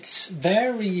 It's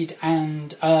varied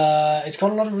and it's got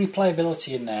a lot of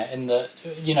replayability in there. In that,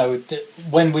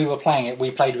 when we were playing it, we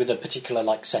played with a particular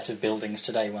set of buildings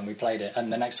today when we played it,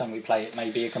 and the next time we play it may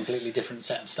be a completely different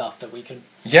set of stuff that we can.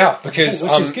 Yeah, because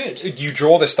which is good. You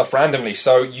draw this stuff randomly,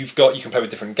 so you can play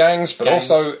with different gangs, but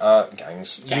also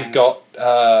gangs. You've got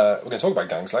we're going to talk about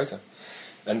gangs later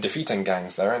and defeating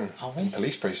gangs therein in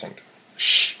police precinct.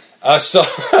 Shh.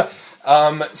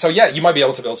 So yeah, you might be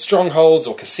able to build strongholds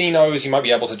or casinos. You might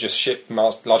be able to just ship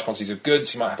large quantities of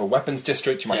goods. You might have a weapons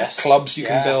district. You might have clubs you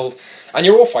can build, and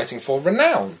you're all fighting for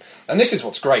renown. And this is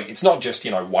what's great. It's not just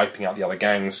wiping out the other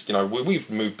gangs. We've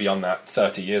moved beyond that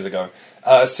 30 years ago.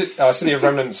 City of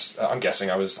Remnants. I'm guessing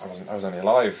I was only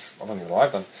alive. I wasn't even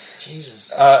alive then.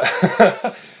 Jesus.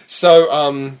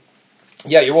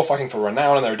 Yeah, you're all fighting for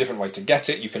renown, and there are different ways to get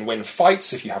it. You can win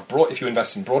fights if you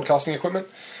invest in broadcasting equipment.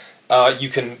 You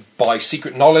can buy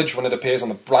secret knowledge when it appears on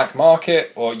the black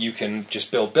market, or you can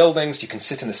just build buildings. You can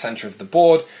sit in the centre of the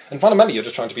board, and fundamentally, you're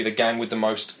just trying to be the gang with the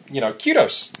most,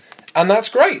 kudos, and that's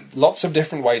great. Lots of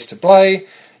different ways to play.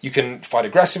 You can fight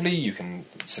aggressively. You can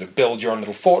sort of build your own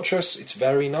little fortress. It's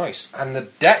very nice, and the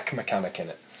deck mechanic in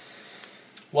it.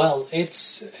 Well,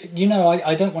 it's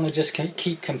I don't want to just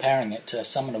keep comparing it to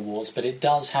Summoner Wars, but it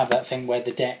does have that thing where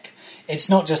the deck. It's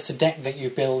not just a deck that you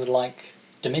build like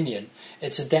Dominion.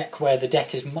 It's a deck where the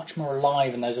deck is much more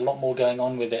alive and there's a lot more going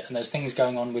on with it, and there's things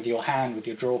going on with your hand, with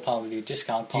your draw pile, with your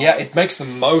discard pile. Yeah, it makes the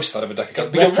most out of a deck.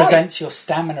 It represents your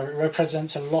stamina, it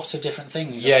represents a lot of different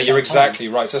things. Yeah, you're exactly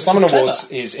right. So Summoner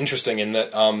Wars is interesting in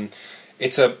that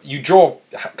you draw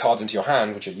cards into your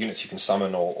hand, which are units you can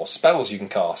summon or spells you can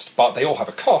cast, but they all have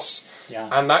a cost. Yeah.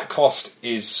 And that cost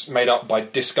is made up by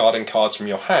discarding cards from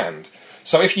your hand.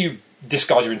 So if you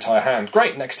discard your entire hand,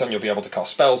 great, next turn you'll be able to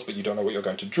cast spells, but you don't know what you're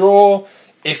going to draw.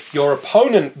 If your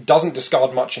opponent doesn't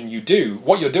discard much and you do,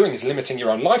 what you're doing is limiting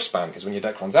your own lifespan, because when your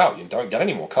deck runs out, you don't get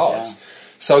any more cards. Yeah.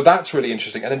 So that's really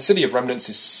interesting. And then City of Remnants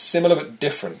is similar but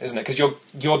different, isn't it? Because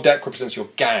your deck represents your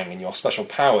gang and your special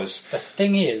powers. The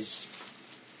thing is,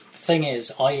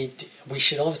 we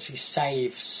should obviously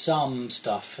save some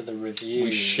stuff for the review.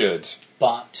 We should.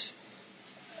 But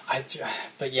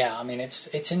yeah, I mean,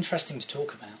 it's interesting to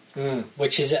talk about.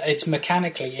 It's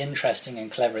mechanically interesting and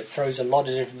clever. It throws a lot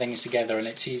of different things together, and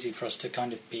it's easy for us to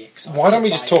kind of be excited. Why don't we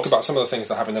just talk about some of the things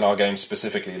that happened in our game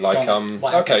specifically? Like, I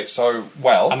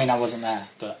mean, I wasn't there,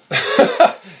 but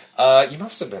you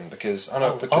must have been because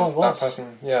that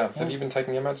person. Yeah, have you been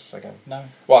taking your meds again? No.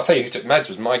 Well, I'll tell you who took meds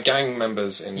was my gang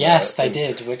members in. Yes, they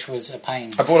did, which was a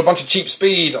pain. I bought a bunch of cheap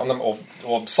speed on them, or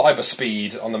cyber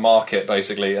speed on the market,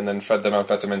 basically, and then fed them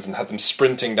amphetamines and had them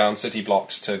sprinting down city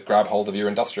blocks to grab hold of your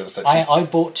industrial estates. I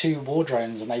bought 2 war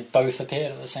drones, and they both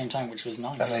appeared at the same time, which was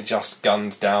nice. And they just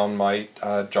gunned down my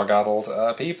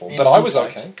drug-addled people. But I was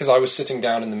okay because I was sitting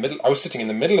down in the middle. I was sitting in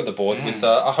the middle of the board with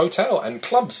a hotel and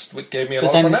clubs, which gave me a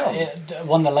lot of renown.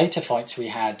 One of the later fights we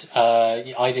had,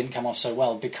 I didn't come off so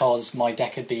well because my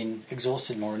deck had been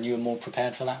exhausted more, and you were more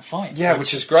prepared for that fight. Yeah,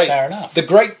 which is great. Fair enough.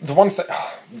 The one thing,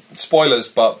 spoilers,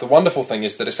 but the wonderful thing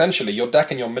is that essentially your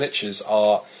deck and your miniatures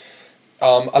are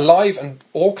alive and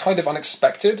all kind of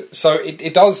unexpected. So it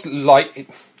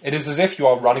is as if you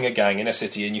are running a gang in a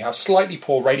city and you have slightly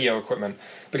poor radio equipment,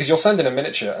 because you'll send in a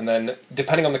miniature and then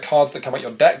depending on the cards that come out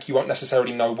your deck, you won't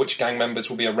necessarily know which gang members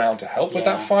will be around to help with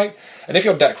that fight. And if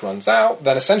your deck runs out,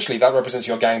 then essentially that represents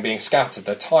your gang being scattered.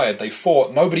 They're tired, they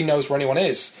fought, nobody knows where anyone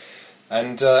is.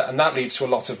 And that leads to a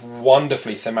lot of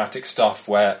wonderfully thematic stuff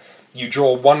where you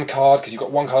draw one card because you've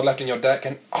got one card left in your deck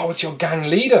and, it's your gang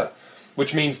leader.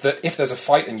 Which means that if there's a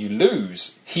fight and you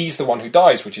lose, he's the one who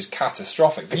dies, which is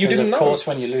catastrophic. But you didn't know. Of course,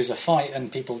 when you lose a fight and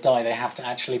people die, they have to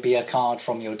actually be a card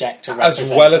from your deck to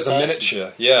represent as well as a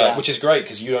miniature. Yeah, which is great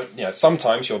because you don't. Yeah,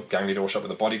 sometimes your gang leader will show up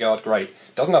with a bodyguard. Great,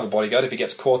 doesn't have a bodyguard if he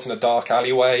gets caught in a dark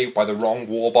alleyway by the wrong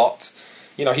warbot.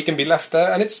 He can be left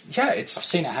there, and it's. I've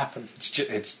seen it happen.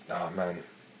 It's oh man,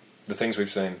 the things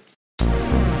we've seen.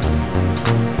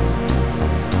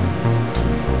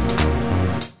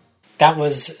 That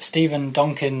was Stephen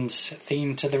Donkin's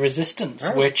theme to The Resistance,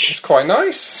 which is quite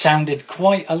nice. Sounded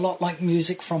quite a lot like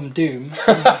music from Doom.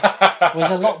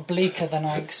 Was a lot bleaker than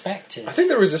I expected. I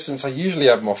think The Resistance, I usually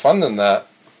have more fun than that.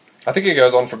 I think it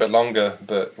goes on for a bit longer,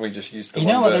 but we just used the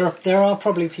one bit. There are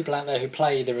probably people out there who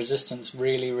play The Resistance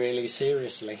really, really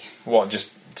seriously. What,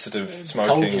 just sort of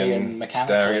smoking and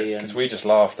staring? Because we just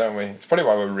laugh, don't we? It's probably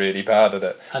why we're really bad at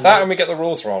it. And we get the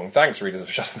rules wrong. Thanks, readers of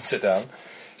Shut Up and Sit Down.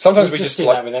 Sometimes we we just just do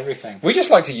like that with everything. we just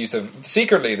like to use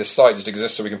secretly. This site just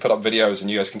exists so we can put up videos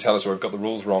and you guys can tell us where we've got the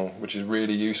rules wrong, which is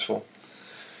really useful.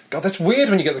 God, that's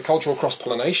weird when you get the cultural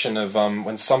cross-pollination of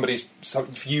when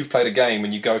if you've played a game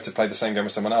and you go to play the same game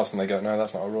with someone else and they go, no,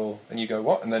 that's not a rule. And you go,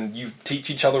 what? And then you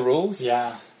teach each other rules?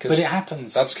 Yeah, but it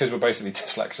happens. That's because we're basically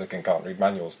dyslexic and can't read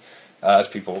manuals. As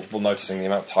people will noticing the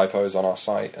amount of typos on our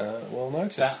site will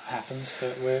notice. That happens,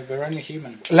 but we're only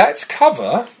human. Let's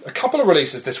cover a couple of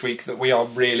releases this week that we are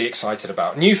really excited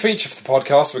about. New feature for the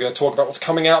podcast. We're going to talk about what's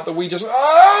coming out that we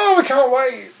can't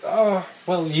wait. Oh.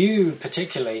 Well, you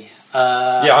particularly...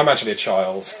 yeah, I'm actually a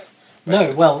child.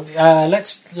 No, well,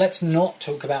 let's not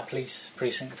talk about Police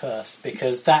Precinct first,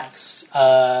 because that's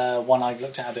one I've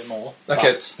looked at a bit more.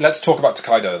 Okay, let's talk about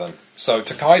Tokaido then. So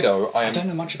Tokaido, I don't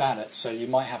know much about it, so you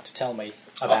might have to tell me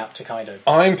about Tokaido.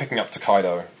 I'm picking up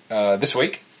Tokaido this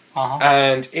week,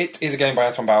 and it is a game by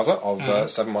Antoine Bowser of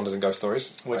Seven Wonders and Ghost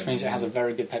Stories. Which means it has a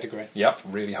very good pedigree. Yep,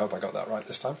 really hope I got that right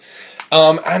this time.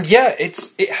 And yeah,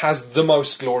 it has the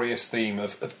most glorious theme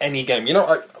of any game. You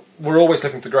know, we're always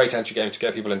looking for great entry games to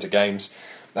get people into games.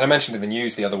 And I mentioned in the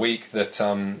news the other week that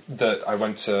that I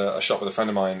went to a shop with a friend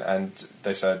of mine and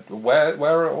they said, where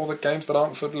are all the games that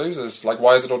aren't for losers? Like,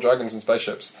 why is it all dragons and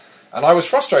spaceships? And I was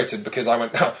frustrated because I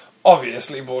went,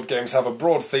 obviously board games have a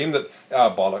broad theme that,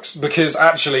 bollocks. Because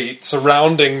actually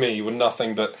surrounding me were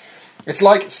nothing but... It's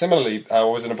like, similarly, I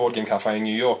was in a board game cafe in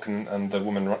New York and the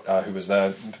woman who was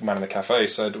there, manning the cafe,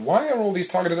 said, why are all these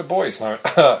targeted at boys? And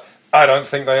I went, I don't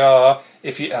think they are.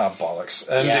 Bollocks.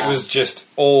 And it was just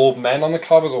all men on the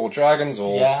covers, all dragons,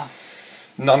 all... Yeah.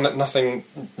 Nothing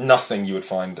you would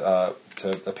find to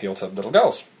appeal to little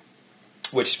girls,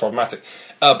 which is problematic.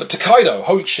 But Tokaido,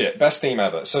 holy shit, best theme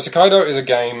ever. So Tokaido is a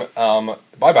game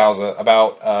by Bowser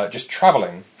about just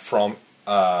travelling from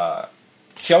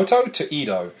Kyoto to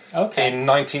Edo in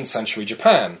 19th century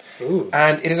Japan. Ooh.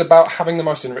 And it is about having the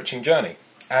most enriching journey.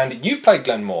 And you've played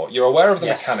Glenmore. You're aware of the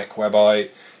mechanic whereby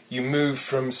you move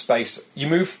from space, you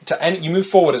move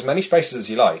forward as many spaces as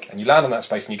you like, and you land on that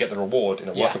space and you get the reward in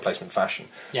a worker placement fashion.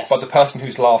 Yes. But the person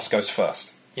who's last goes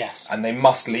first. Yes. And they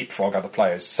must leapfrog other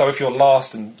players. So if you're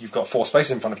last and you've got 4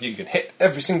 spaces in front of you, you can hit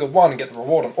every single one and get the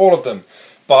reward on all of them.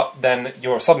 But then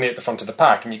you're suddenly at the front of the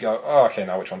pack and you go, oh, okay,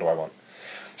 now which one do I want?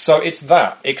 So it's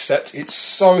that, except it's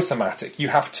so thematic. You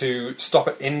have to stop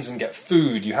at inns and get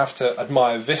food. You have to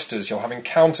admire vistas. You'll have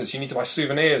encounters. You need to buy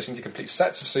souvenirs. You need to complete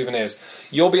sets of souvenirs.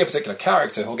 You'll be a particular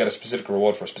character who'll get a specific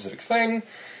reward for a specific thing.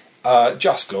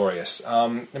 Just glorious.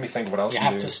 Let me think what else you do.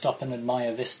 have to stop and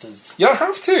admire vistas. You don't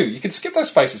have to. You can skip those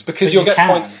spaces because you'll get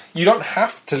points. You don't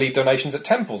have to leave donations at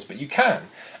temples, but you can.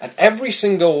 And every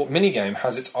single minigame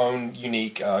has its own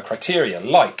unique criteria,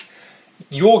 like...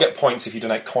 You all get points if you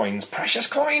donate coins, precious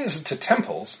coins, to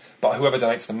temples, but whoever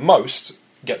donates the most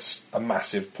gets a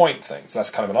massive point thing. So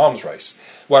that's kind of an arms race.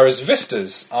 Whereas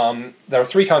vistas, there are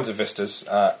 3 kinds of vistas,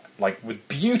 like with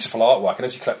beautiful artwork, and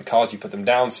as you collect the cards, you put them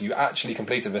down, so you actually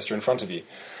complete a vista in front of you.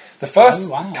 The first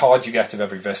card you get of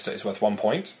every vista is worth 1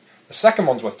 point. The second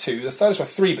one's worth 2. The third is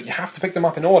worth 3, but you have to pick them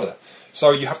up in order.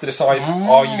 So you have to decide,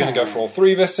 are you going to go for all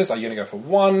 3 vistas? Are you going to go for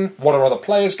 1? What are other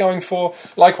players going for?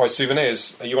 Likewise,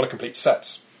 souvenirs. You want to complete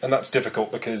sets. And that's difficult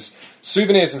because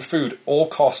souvenirs and food all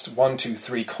cost 1, 2,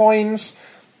 3 coins.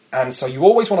 And so you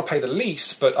always want to pay the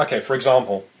least. But, okay, for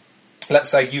example, let's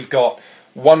say you've got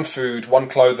 1 food, 1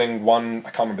 clothing, 1... I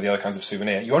can't remember the other kinds of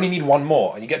souvenir. You only need 1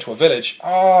 more. And you get to a village.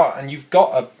 And you've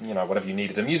got whatever you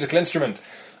needed, a musical instrument.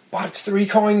 But it's 3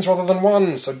 coins rather than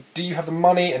 1, so do you have the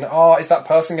money? And is that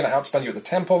person going to outspend you at the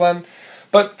temple then?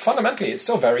 But fundamentally, it's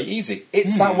still very easy.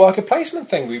 It's that worker placement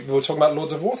thing we were talking about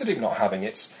Lords of Waterdeep not having.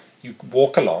 It's you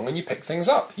walk along and you pick things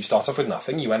up. You start off with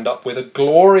nothing, you end up with a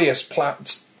glorious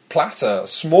platter, a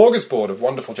smorgasbord of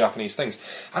wonderful Japanese things.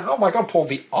 And oh my god, Paul,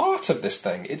 the art of this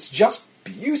thing, it's just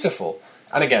beautiful.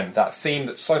 And again, that theme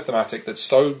that's so thematic, that's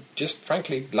so just,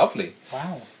 frankly, lovely.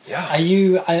 Wow. Yeah.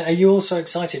 Are you also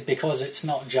excited because it's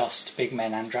not just big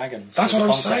men and dragons? That's what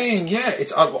I'm saying. Yeah,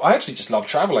 I actually just love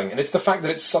travelling, and it's the fact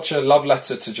that it's such a love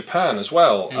letter to Japan as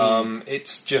well.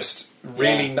 It's just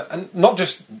really not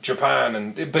just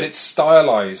Japan, but it's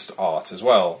stylized art as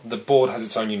well. The board has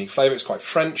its own unique flavour. It's quite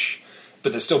French,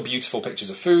 but there's still beautiful pictures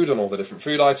of food and all the different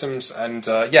food items. And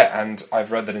and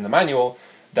I've read that in the manual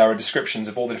there are descriptions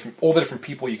of all the different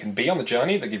people you can be on the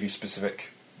journey that give you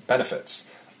specific benefits.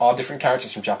 Are different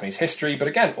characters from Japanese history, but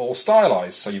again, all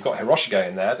stylized. So you've got Hiroshige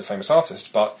in there, the famous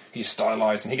artist, but he's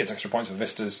stylized and he gets extra points for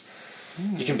vistas.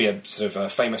 You can be a sort of a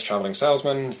famous travelling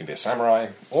salesman. You can be a samurai.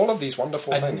 All of these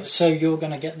wonderful And things. so you're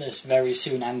going to get this very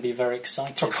soon and be very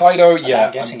excited. Tokaido, yeah,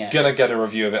 getting I'm it. going to get a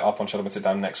review of it up on Shut Up and Sit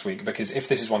Down next week, because if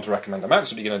this is one to recommend, I'm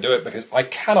absolutely going to do it, because I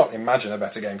cannot imagine a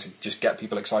better game to just get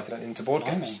people excited and into board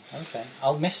games. Okay,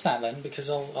 I'll miss that then because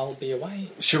I'll be away.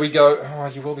 Should we go? Oh,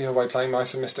 you will be away playing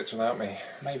Mice and Mystics without me.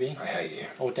 Maybe. I hate you.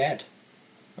 Or dead.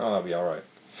 Oh, that'll be alright.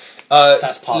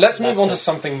 That's possible. Let's move on to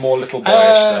something more little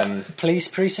boyish then. Police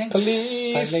Precinct.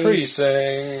 Police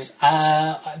Precinct.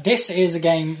 This is a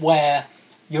game where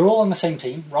you're all on the same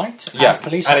team, right? Yeah, As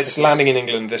police and it's officers. landing in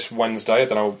England this Wednesday. I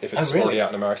don't know if it's really? already out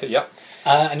in America. Yeah.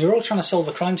 And you're all trying to solve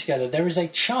the crime together. There is a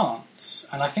chance,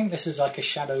 and I think this is like a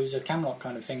Shadows of Camelot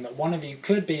kind of thing, that one of you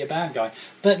could be a bad guy,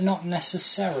 but not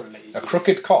necessarily. A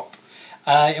crooked cop.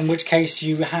 In which case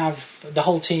you have the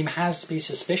whole team has to be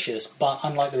suspicious, but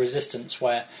unlike the Resistance,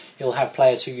 where you'll have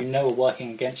players who you know are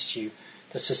working against you,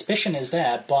 the suspicion is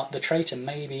there, but the traitor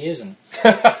maybe isn't,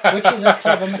 which is a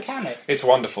clever mechanic. It's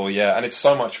wonderful, yeah, and it's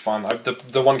so much fun.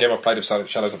 The one game I played of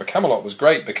Shadows of a Camelot was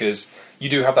great, because you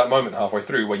do have that moment halfway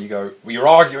through where you're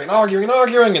arguing,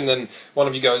 and then one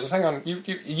of you goes, hang on, you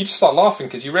just start laughing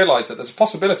because you realise that there's a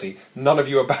possibility none of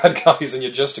you are bad guys and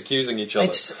you're just accusing each other.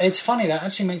 It's funny, that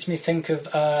actually makes me think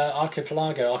of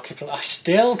Archipelago. I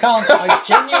still can't, I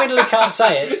genuinely can't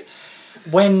say it.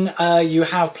 When you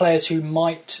have players who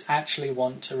might actually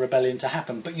want a rebellion to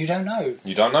happen, but you don't know.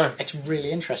 You don't know. It's really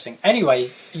interesting.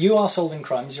 Anyway, you are solving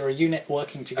crimes. You're a unit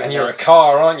working together. And you're a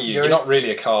car, aren't you? You're not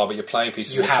really a car, but you're playing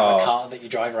pieces of a car. You have a car that you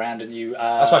drive around and you...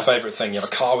 That's my favourite thing. You have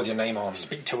a car with your name on.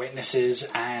 Speak to witnesses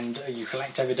and you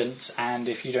collect evidence, and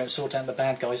if you don't sort out the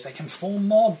bad guys, they can form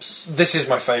mobs. This is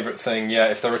my favourite thing,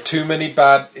 yeah. If there are too many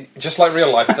bad... Just like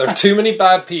real life, if there are too many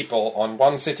bad people on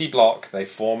one city block, they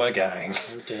form a gang.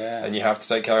 Oh dear. And you have to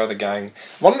take care of the gang.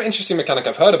 One interesting mechanic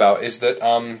I've heard about is that,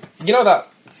 you know that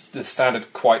the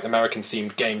standard quite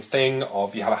American-themed game thing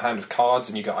of you have a hand of cards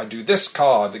and you go, I do this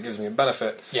card that gives me a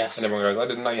benefit. Yes. And everyone goes, I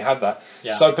didn't know you had that.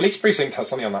 Yeah. So Police Precinct has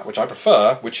something on that which I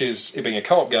prefer, which is, it being a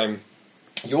co-op game,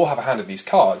 you all have a hand of these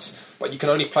cards, but you can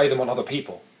only play them on other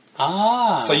people.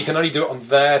 Ah. So you can only do it on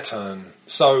their turn.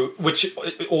 So, which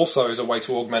also is a way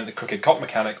to augment the crooked cop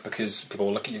mechanic, because people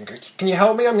will look at you and go, can you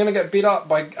help me? I'm going to get beat up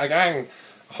by a gang.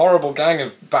 Horrible gang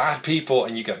of bad people,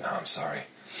 and you go, no, I'm sorry,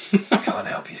 I can't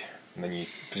help you. And then you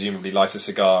presumably light a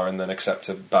cigar and then accept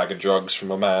a bag of drugs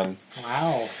from a man.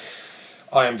 Wow.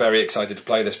 I am very excited to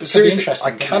play this, but It'll be seriously,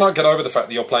 interesting, I cannot get over the fact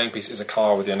that your playing piece is a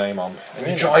car with your name on, and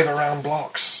Really? you drive around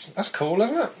blocks. That's cool,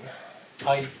 isn't it?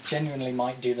 I genuinely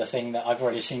might do the thing that I've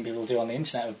already seen people do on the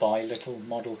internet of buy little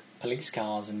model police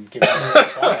cars and give them to the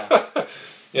player.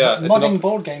 Yeah, Modding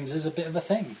board games is a bit of a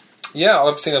thing. Yeah,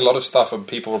 I've seen a lot of stuff of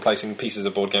people replacing pieces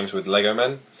of board games with Lego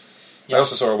men. Yeah. I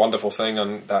also saw a wonderful thing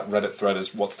on that Reddit thread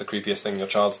is what's the creepiest thing your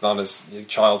child's done is your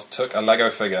child took a Lego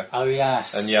figure. Oh,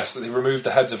 yes. And yes, they removed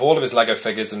the heads of all of his Lego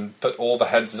figures and put all the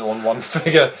heads on one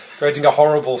figure, creating a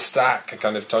horrible stack, a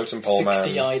kind of totem pole man.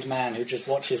 60-eyed man who just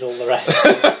watches all the rest.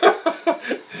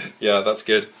 Yeah, that's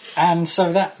good. And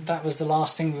so that was the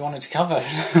last thing we wanted to cover.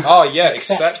 Oh, yeah,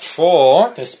 except for...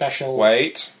 The special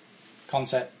Wait.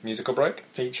 concept Musical break?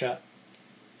 feature.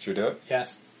 Should we do it?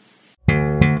 Yes.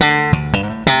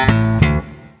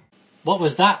 What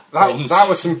was that? That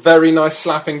was some very nice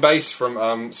slapping bass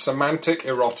from Semantic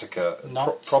Erotica.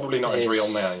 Not probably not his real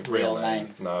real name.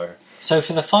 name. No. So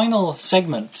for the final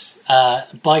segment,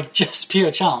 by just pure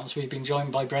chance, we've been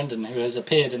joined by Brendan, who has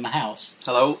appeared in the house.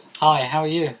 Hello, Hi, how are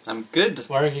you? I'm good.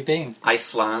 Where have you been?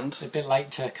 Iceland. A bit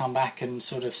late to come back and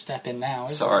sort of step in now,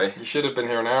 isn't Sorry, it? You should have been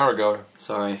here an hour ago.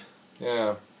 sorry.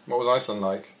 Yeah. What was Iceland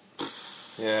like?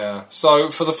 Yeah.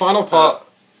 So, for the final part...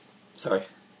 Sorry.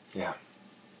 Yeah.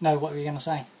 No, what were you going to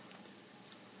say?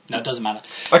 No, it doesn't matter.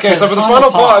 Okay, so for the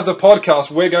final part of the podcast,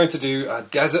 we're going to do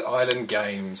Desert Island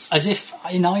Games. As if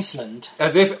in Iceland...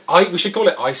 As if... we should call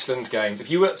it Iceland Games. If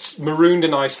you were marooned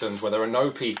in Iceland where there are no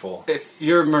people... If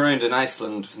you're marooned in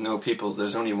Iceland with no people,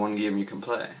 there's only one game you can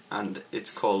play, and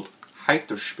it's called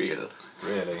Hættuspil.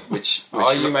 Really? Which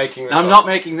Are you making this I'm up? not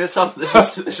making this up.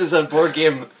 This is a board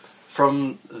game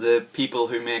from the people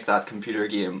who make that computer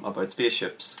game about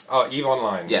spaceships. Oh, EVE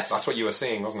Online. Yes. That's what you were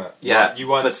seeing, wasn't it? Yeah, You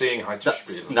weren't but seeing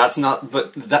Hættuspil. That's not.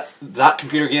 But that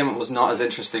computer game was not as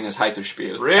interesting as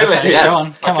Hættuspil. Really? Okay,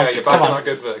 Yes. Come on, Okay, you're back come to on. our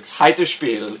good books.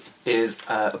 Hættuspil is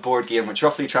a board game which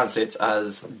roughly translates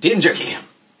as danger game.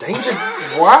 Danger...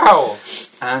 Wow!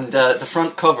 And the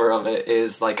front cover of it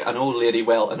is like an old lady,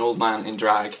 an old man in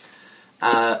drag,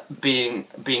 being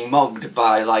mugged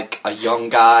by like a young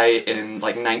guy in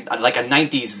like a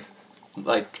 90s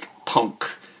like punk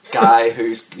guy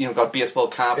who's got a baseball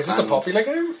cap. Is this a popular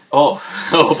game? Oh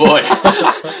boy!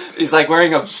 He's like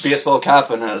wearing a baseball cap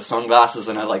and sunglasses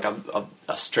and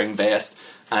a string vest,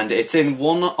 and it's in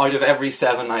 1 out of every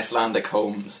 7 Icelandic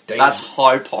homes. Damn. That's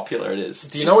how popular it is.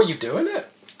 Do you know what you do in it?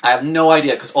 I have no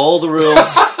idea because all the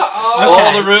rules,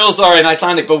 all the rules are in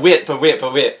Icelandic. But wait.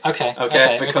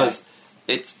 Okay. Because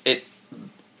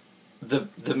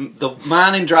the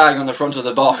man in drag on the front of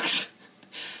the box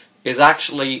is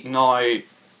actually now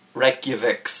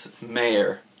Reykjavik's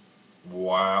mayor.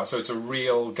 Wow, so it's a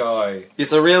real guy.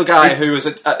 It's a real guy who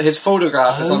is his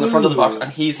photograph is on the front of the box,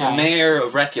 and he's the mayor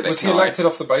of Reykjavik. Was he now. elected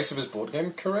off the base of his board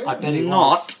game career? I bet he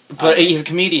Not, but he's a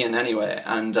comedian anyway,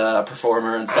 and a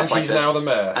performer and stuff And like he's this. now the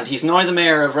mayor. And he's now the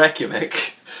mayor of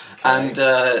Reykjavik. And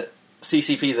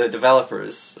CCP, the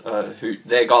developers, who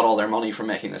they got all their money from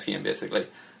making this game, basically,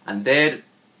 and they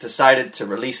decided to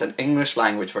release an English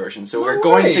language version. So we're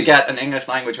going to get an English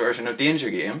language version of Danger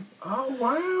Game. Oh,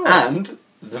 wow. And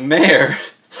the mayor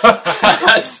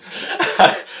has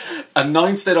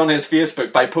announced it on his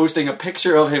Facebook by posting a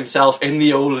picture of himself in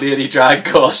the old lady drag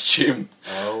costume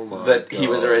that he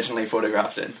was originally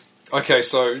photographed in. Okay,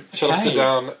 so shut up, sit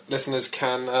down. Listeners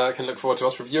can look forward to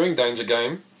us reviewing Danger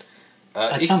Game.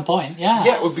 At some point, yeah.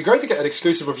 Yeah, it would be great to get an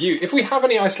exclusive review. If we have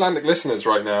any Icelandic listeners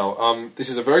right now, this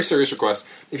is a very serious request.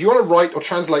 If you want to write or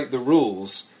translate the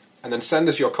rules and then send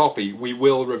us your copy, we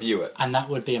will review it. And that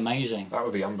would be amazing. That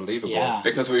would be unbelievable. Yeah.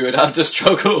 Because we would have to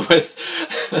struggle with...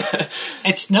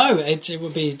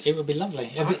 it would be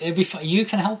lovely. It'd be fun. You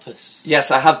can help us.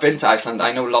 Yes, I have been to Iceland.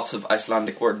 I know lots of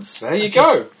Icelandic words. There you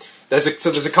go. There's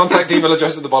a contact email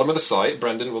address at the bottom of the site.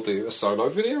 Brendan will do a solo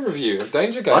video review of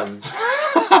Danger Game.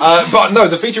 But no,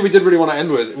 the feature we did really want to end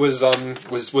with was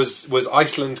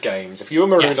Iceland games. If you were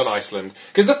marooned on Iceland,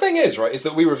 because the thing is, right, is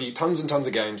that we review tons and tons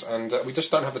of games, and we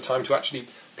just don't have the time to actually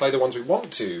play the ones we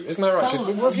want to. Isn't that right?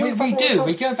 Well, we do.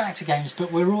 We go back to games, but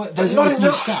there's always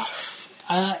new stuff.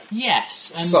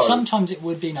 Yes, and sometimes it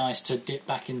would be nice to dip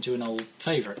back into an old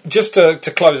favourite. Just to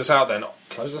close us out then.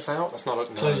 Close us out? That's not a...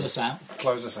 No. Close us out.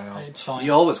 Close us out. It's fine.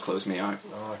 You always close me out.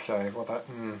 Okay, well that...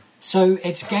 So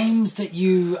it's games that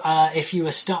you, if you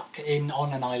were stuck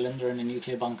on an island or in a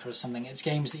nuclear bunker or something, it's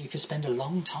games that you could spend a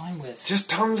long time with. Just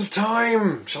tons of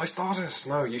time! Shall I start us?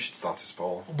 No, you should start us,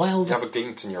 Paul. Well... You have a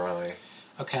glint in your eye.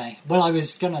 Okay. Well, I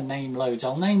was going to name loads.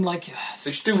 I'll name like...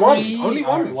 You should do one. Only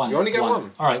one. You only get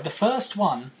one. Alright, the first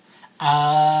one...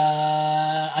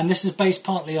 and this is based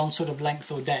partly on sort of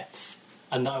length or depth,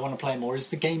 and that I want to play more, is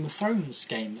the Game of Thrones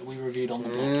game that we reviewed on the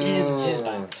blog years and years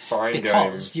back. Fine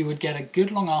because you would get a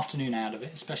good long afternoon out of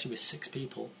it, especially with 6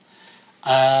 people.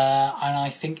 And I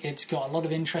think it's got a lot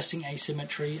of interesting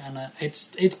asymmetry, and it's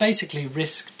basically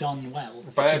Risk done well.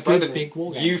 It's a good big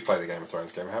war game. You've played the Game of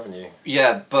Thrones game, haven't you?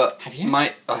 Yeah, but have you?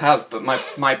 I have, but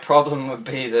my problem would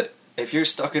be that if you're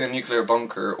stuck in a nuclear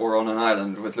bunker or on an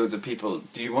island with loads of people,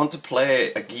 do you want to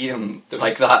play a game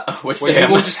like that with them?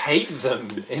 People just hate them.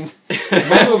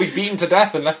 Men will be beaten to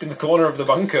death and left in the corner of the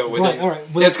bunker with right, all right.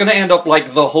 Well, it's going to end up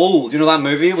like The Hole. You know that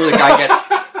movie where the guy gets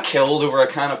killed over a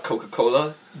can of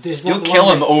Coca-Cola? You'll kill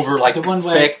him over like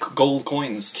fake gold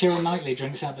coins. Keira Knightley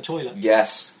drinks out the toilet.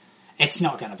 Yes. It's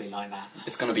not going to be like that.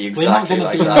 It's going to be exactly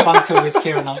like that. We're not going to be in the bunker with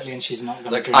Keira Knightley and she's not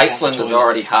going to drink Iceland out the is toilet.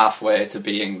 already halfway to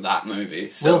being that movie,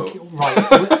 so...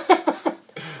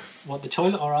 What, the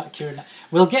toilet? Alright, Keira Knightley.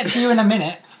 We'll get to you in a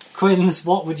minute. Quins,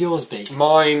 what would yours be?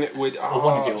 Mine would...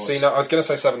 one of yours. See, no, I was going to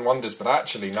say Seven Wonders, but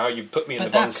actually now you've put me in the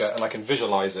bunker and I can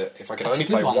visualise it. If I could only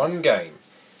play one game,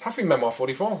 it'd have to be Memoir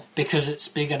 44. Because it's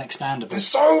big and expandable. There's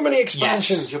so many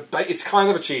expansions. Yes. It's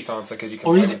kind of a cheat answer because you can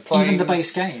play with planes, even the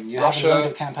base game. You Russia. have a load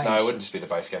of campaigns. No, it wouldn't just be the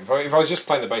base game. If I was just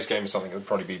playing the base game or something, it would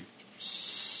probably be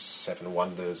Seven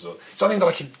Wonders or something that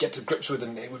I could get to grips with,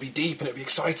 and it would be deep and it would be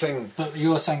exciting. But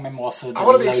you're saying Memoir for the I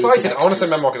want to be excited. I want to say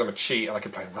Memoir because I'm a cheat, and I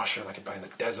could play in Russia, and I could play in the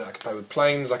desert, I could play with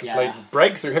planes, I could play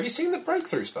Breakthrough. Have you seen the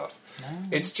Breakthrough stuff? No.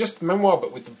 It's just Memoir,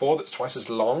 but with the board that's twice as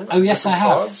long. Oh, yes, I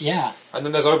have. Cards. Yeah. And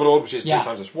then there's Overlord, which is 3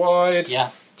 times as wide. Yeah.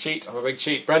 Cheat. I'm a big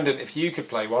cheat. Brendan, if you could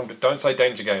play one, but don't say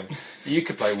Danger Game, you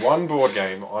could play one board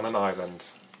game on an island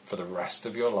for the rest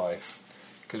of your life.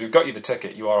 Because we've got you the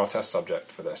ticket, you are our test subject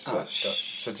for this. But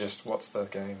so just, what's the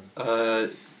game?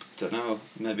 Don't know.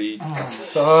 Maybe.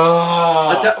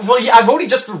 Oh. I've only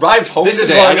just arrived home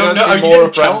today. I don't know. You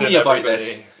didn't tell me about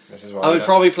this. I would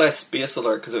probably play Space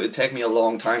Alert because it would take me a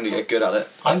long time to get good at it.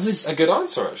 That's a good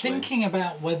answer, actually. Thinking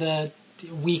about whether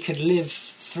we could live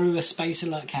through a Space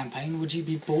Alert campaign, would you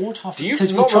be bored? Do you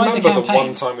not remember the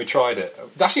one time we tried it?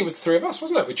 Actually, it was the 3 of us,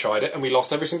 wasn't it? We tried it and we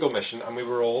lost every single mission and we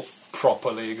were all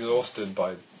properly exhausted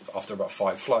by after about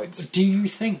 5 flights. Do you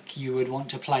think you would want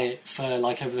to play it for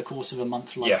like over the course of a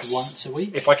month, like Yes. once a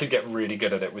week? If I could get really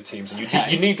good at it with teams, and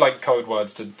Okay. you need like code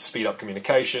words to speed up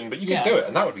communication, but you Yeah. could do it,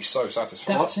 and that would be so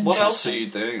satisfying. That's What else are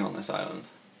interesting. you doing on this island?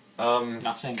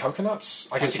 Nothing. Coconuts?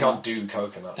 I guess you can't Coconuts. do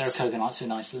coconuts. There are coconuts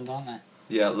in Iceland, aren't there?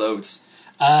 Yeah, loads.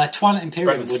 Twilight Imperium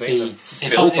Brendan's would seen be them.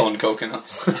 Built on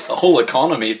coconuts. The whole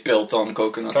economy is built on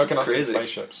coconuts. Coconuts It's and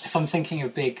crazy. spaceships. If I'm thinking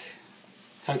of big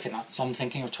coconuts, I'm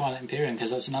thinking of Twilight Imperium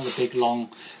because that's another big long.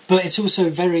 But it's also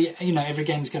very, every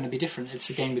game's going to be different.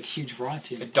 It's a game with huge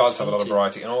variety. It does have a lot of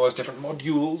variety, and all those different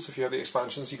modules. If you have the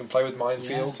expansions, you can play with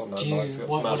minefields on the minefields.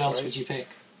 What else mercenaries. would you pick?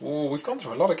 Ooh, we've gone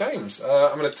through a lot of games.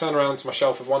 I'm going to turn around to my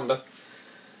shelf of wonder.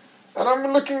 And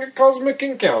I'm looking at Cosmic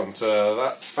Encounter,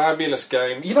 that fabulous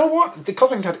game. You know what? The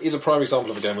Cosmic Encounter is a prime example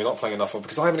of a game we're not playing enough of,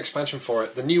 because I have an expansion for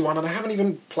it, the new one, and I haven't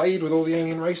even played with all the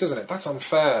alien races in it. That's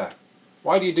unfair.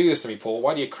 Why do you do this to me, Paul?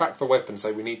 Why do you crack the whip and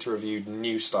say we need to review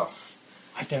new stuff?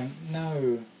 I don't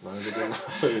know. Nobody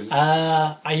knows.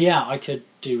 Yeah, I could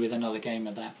do with another game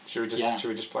of that. Should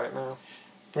we just play it now?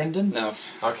 Brendan? No.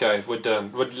 Okay, we're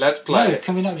done. Let's play No, it.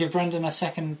 can we not give Brendan a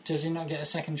second? Does he not get a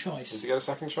second choice? Does he get a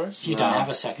second choice? You don't have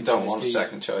a second Don't choice. want do a you?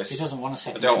 second choice. He doesn't want a I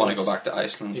second don't choice. want to go back to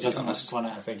Iceland. He to be doesn't honest. want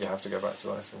I to. think you have to go back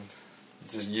to Iceland.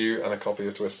 Just you and a copy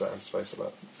of Twister and Space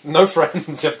Alert. No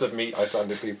friends, you have to meet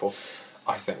Icelandic people.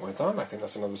 I think we're done. I think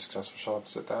that's another successful Sharp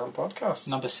Sit Down podcast.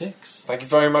 Number 6. Thank you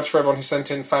very much for everyone who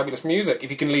sent in fabulous music. If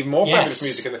you can leave more Yes. fabulous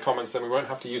music in the comments, then we won't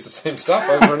have to use the same stuff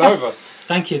over and over.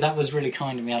 Thank you, that was really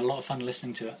kind of me. I had a lot of fun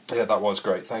listening to it. Yeah, that was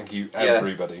great. Thank you, Yeah.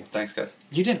 everybody. Thanks, guys.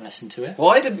 You didn't listen to it. Well,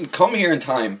 I didn't come here in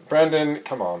time. Brandon,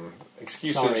 come on.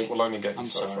 Excuses Sorry. will only get you I'm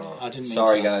so sorry. far. I didn't mean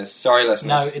Sorry, to. guys. Sorry, listeners.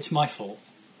 No, it's my fault.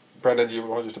 Brandon, do you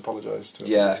want to just apologise to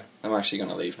Yeah, everybody? I'm actually going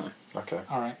to leave now. Okay.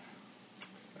 Alright.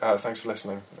 Thanks for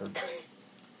listening, everybody.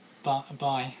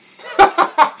 Bye.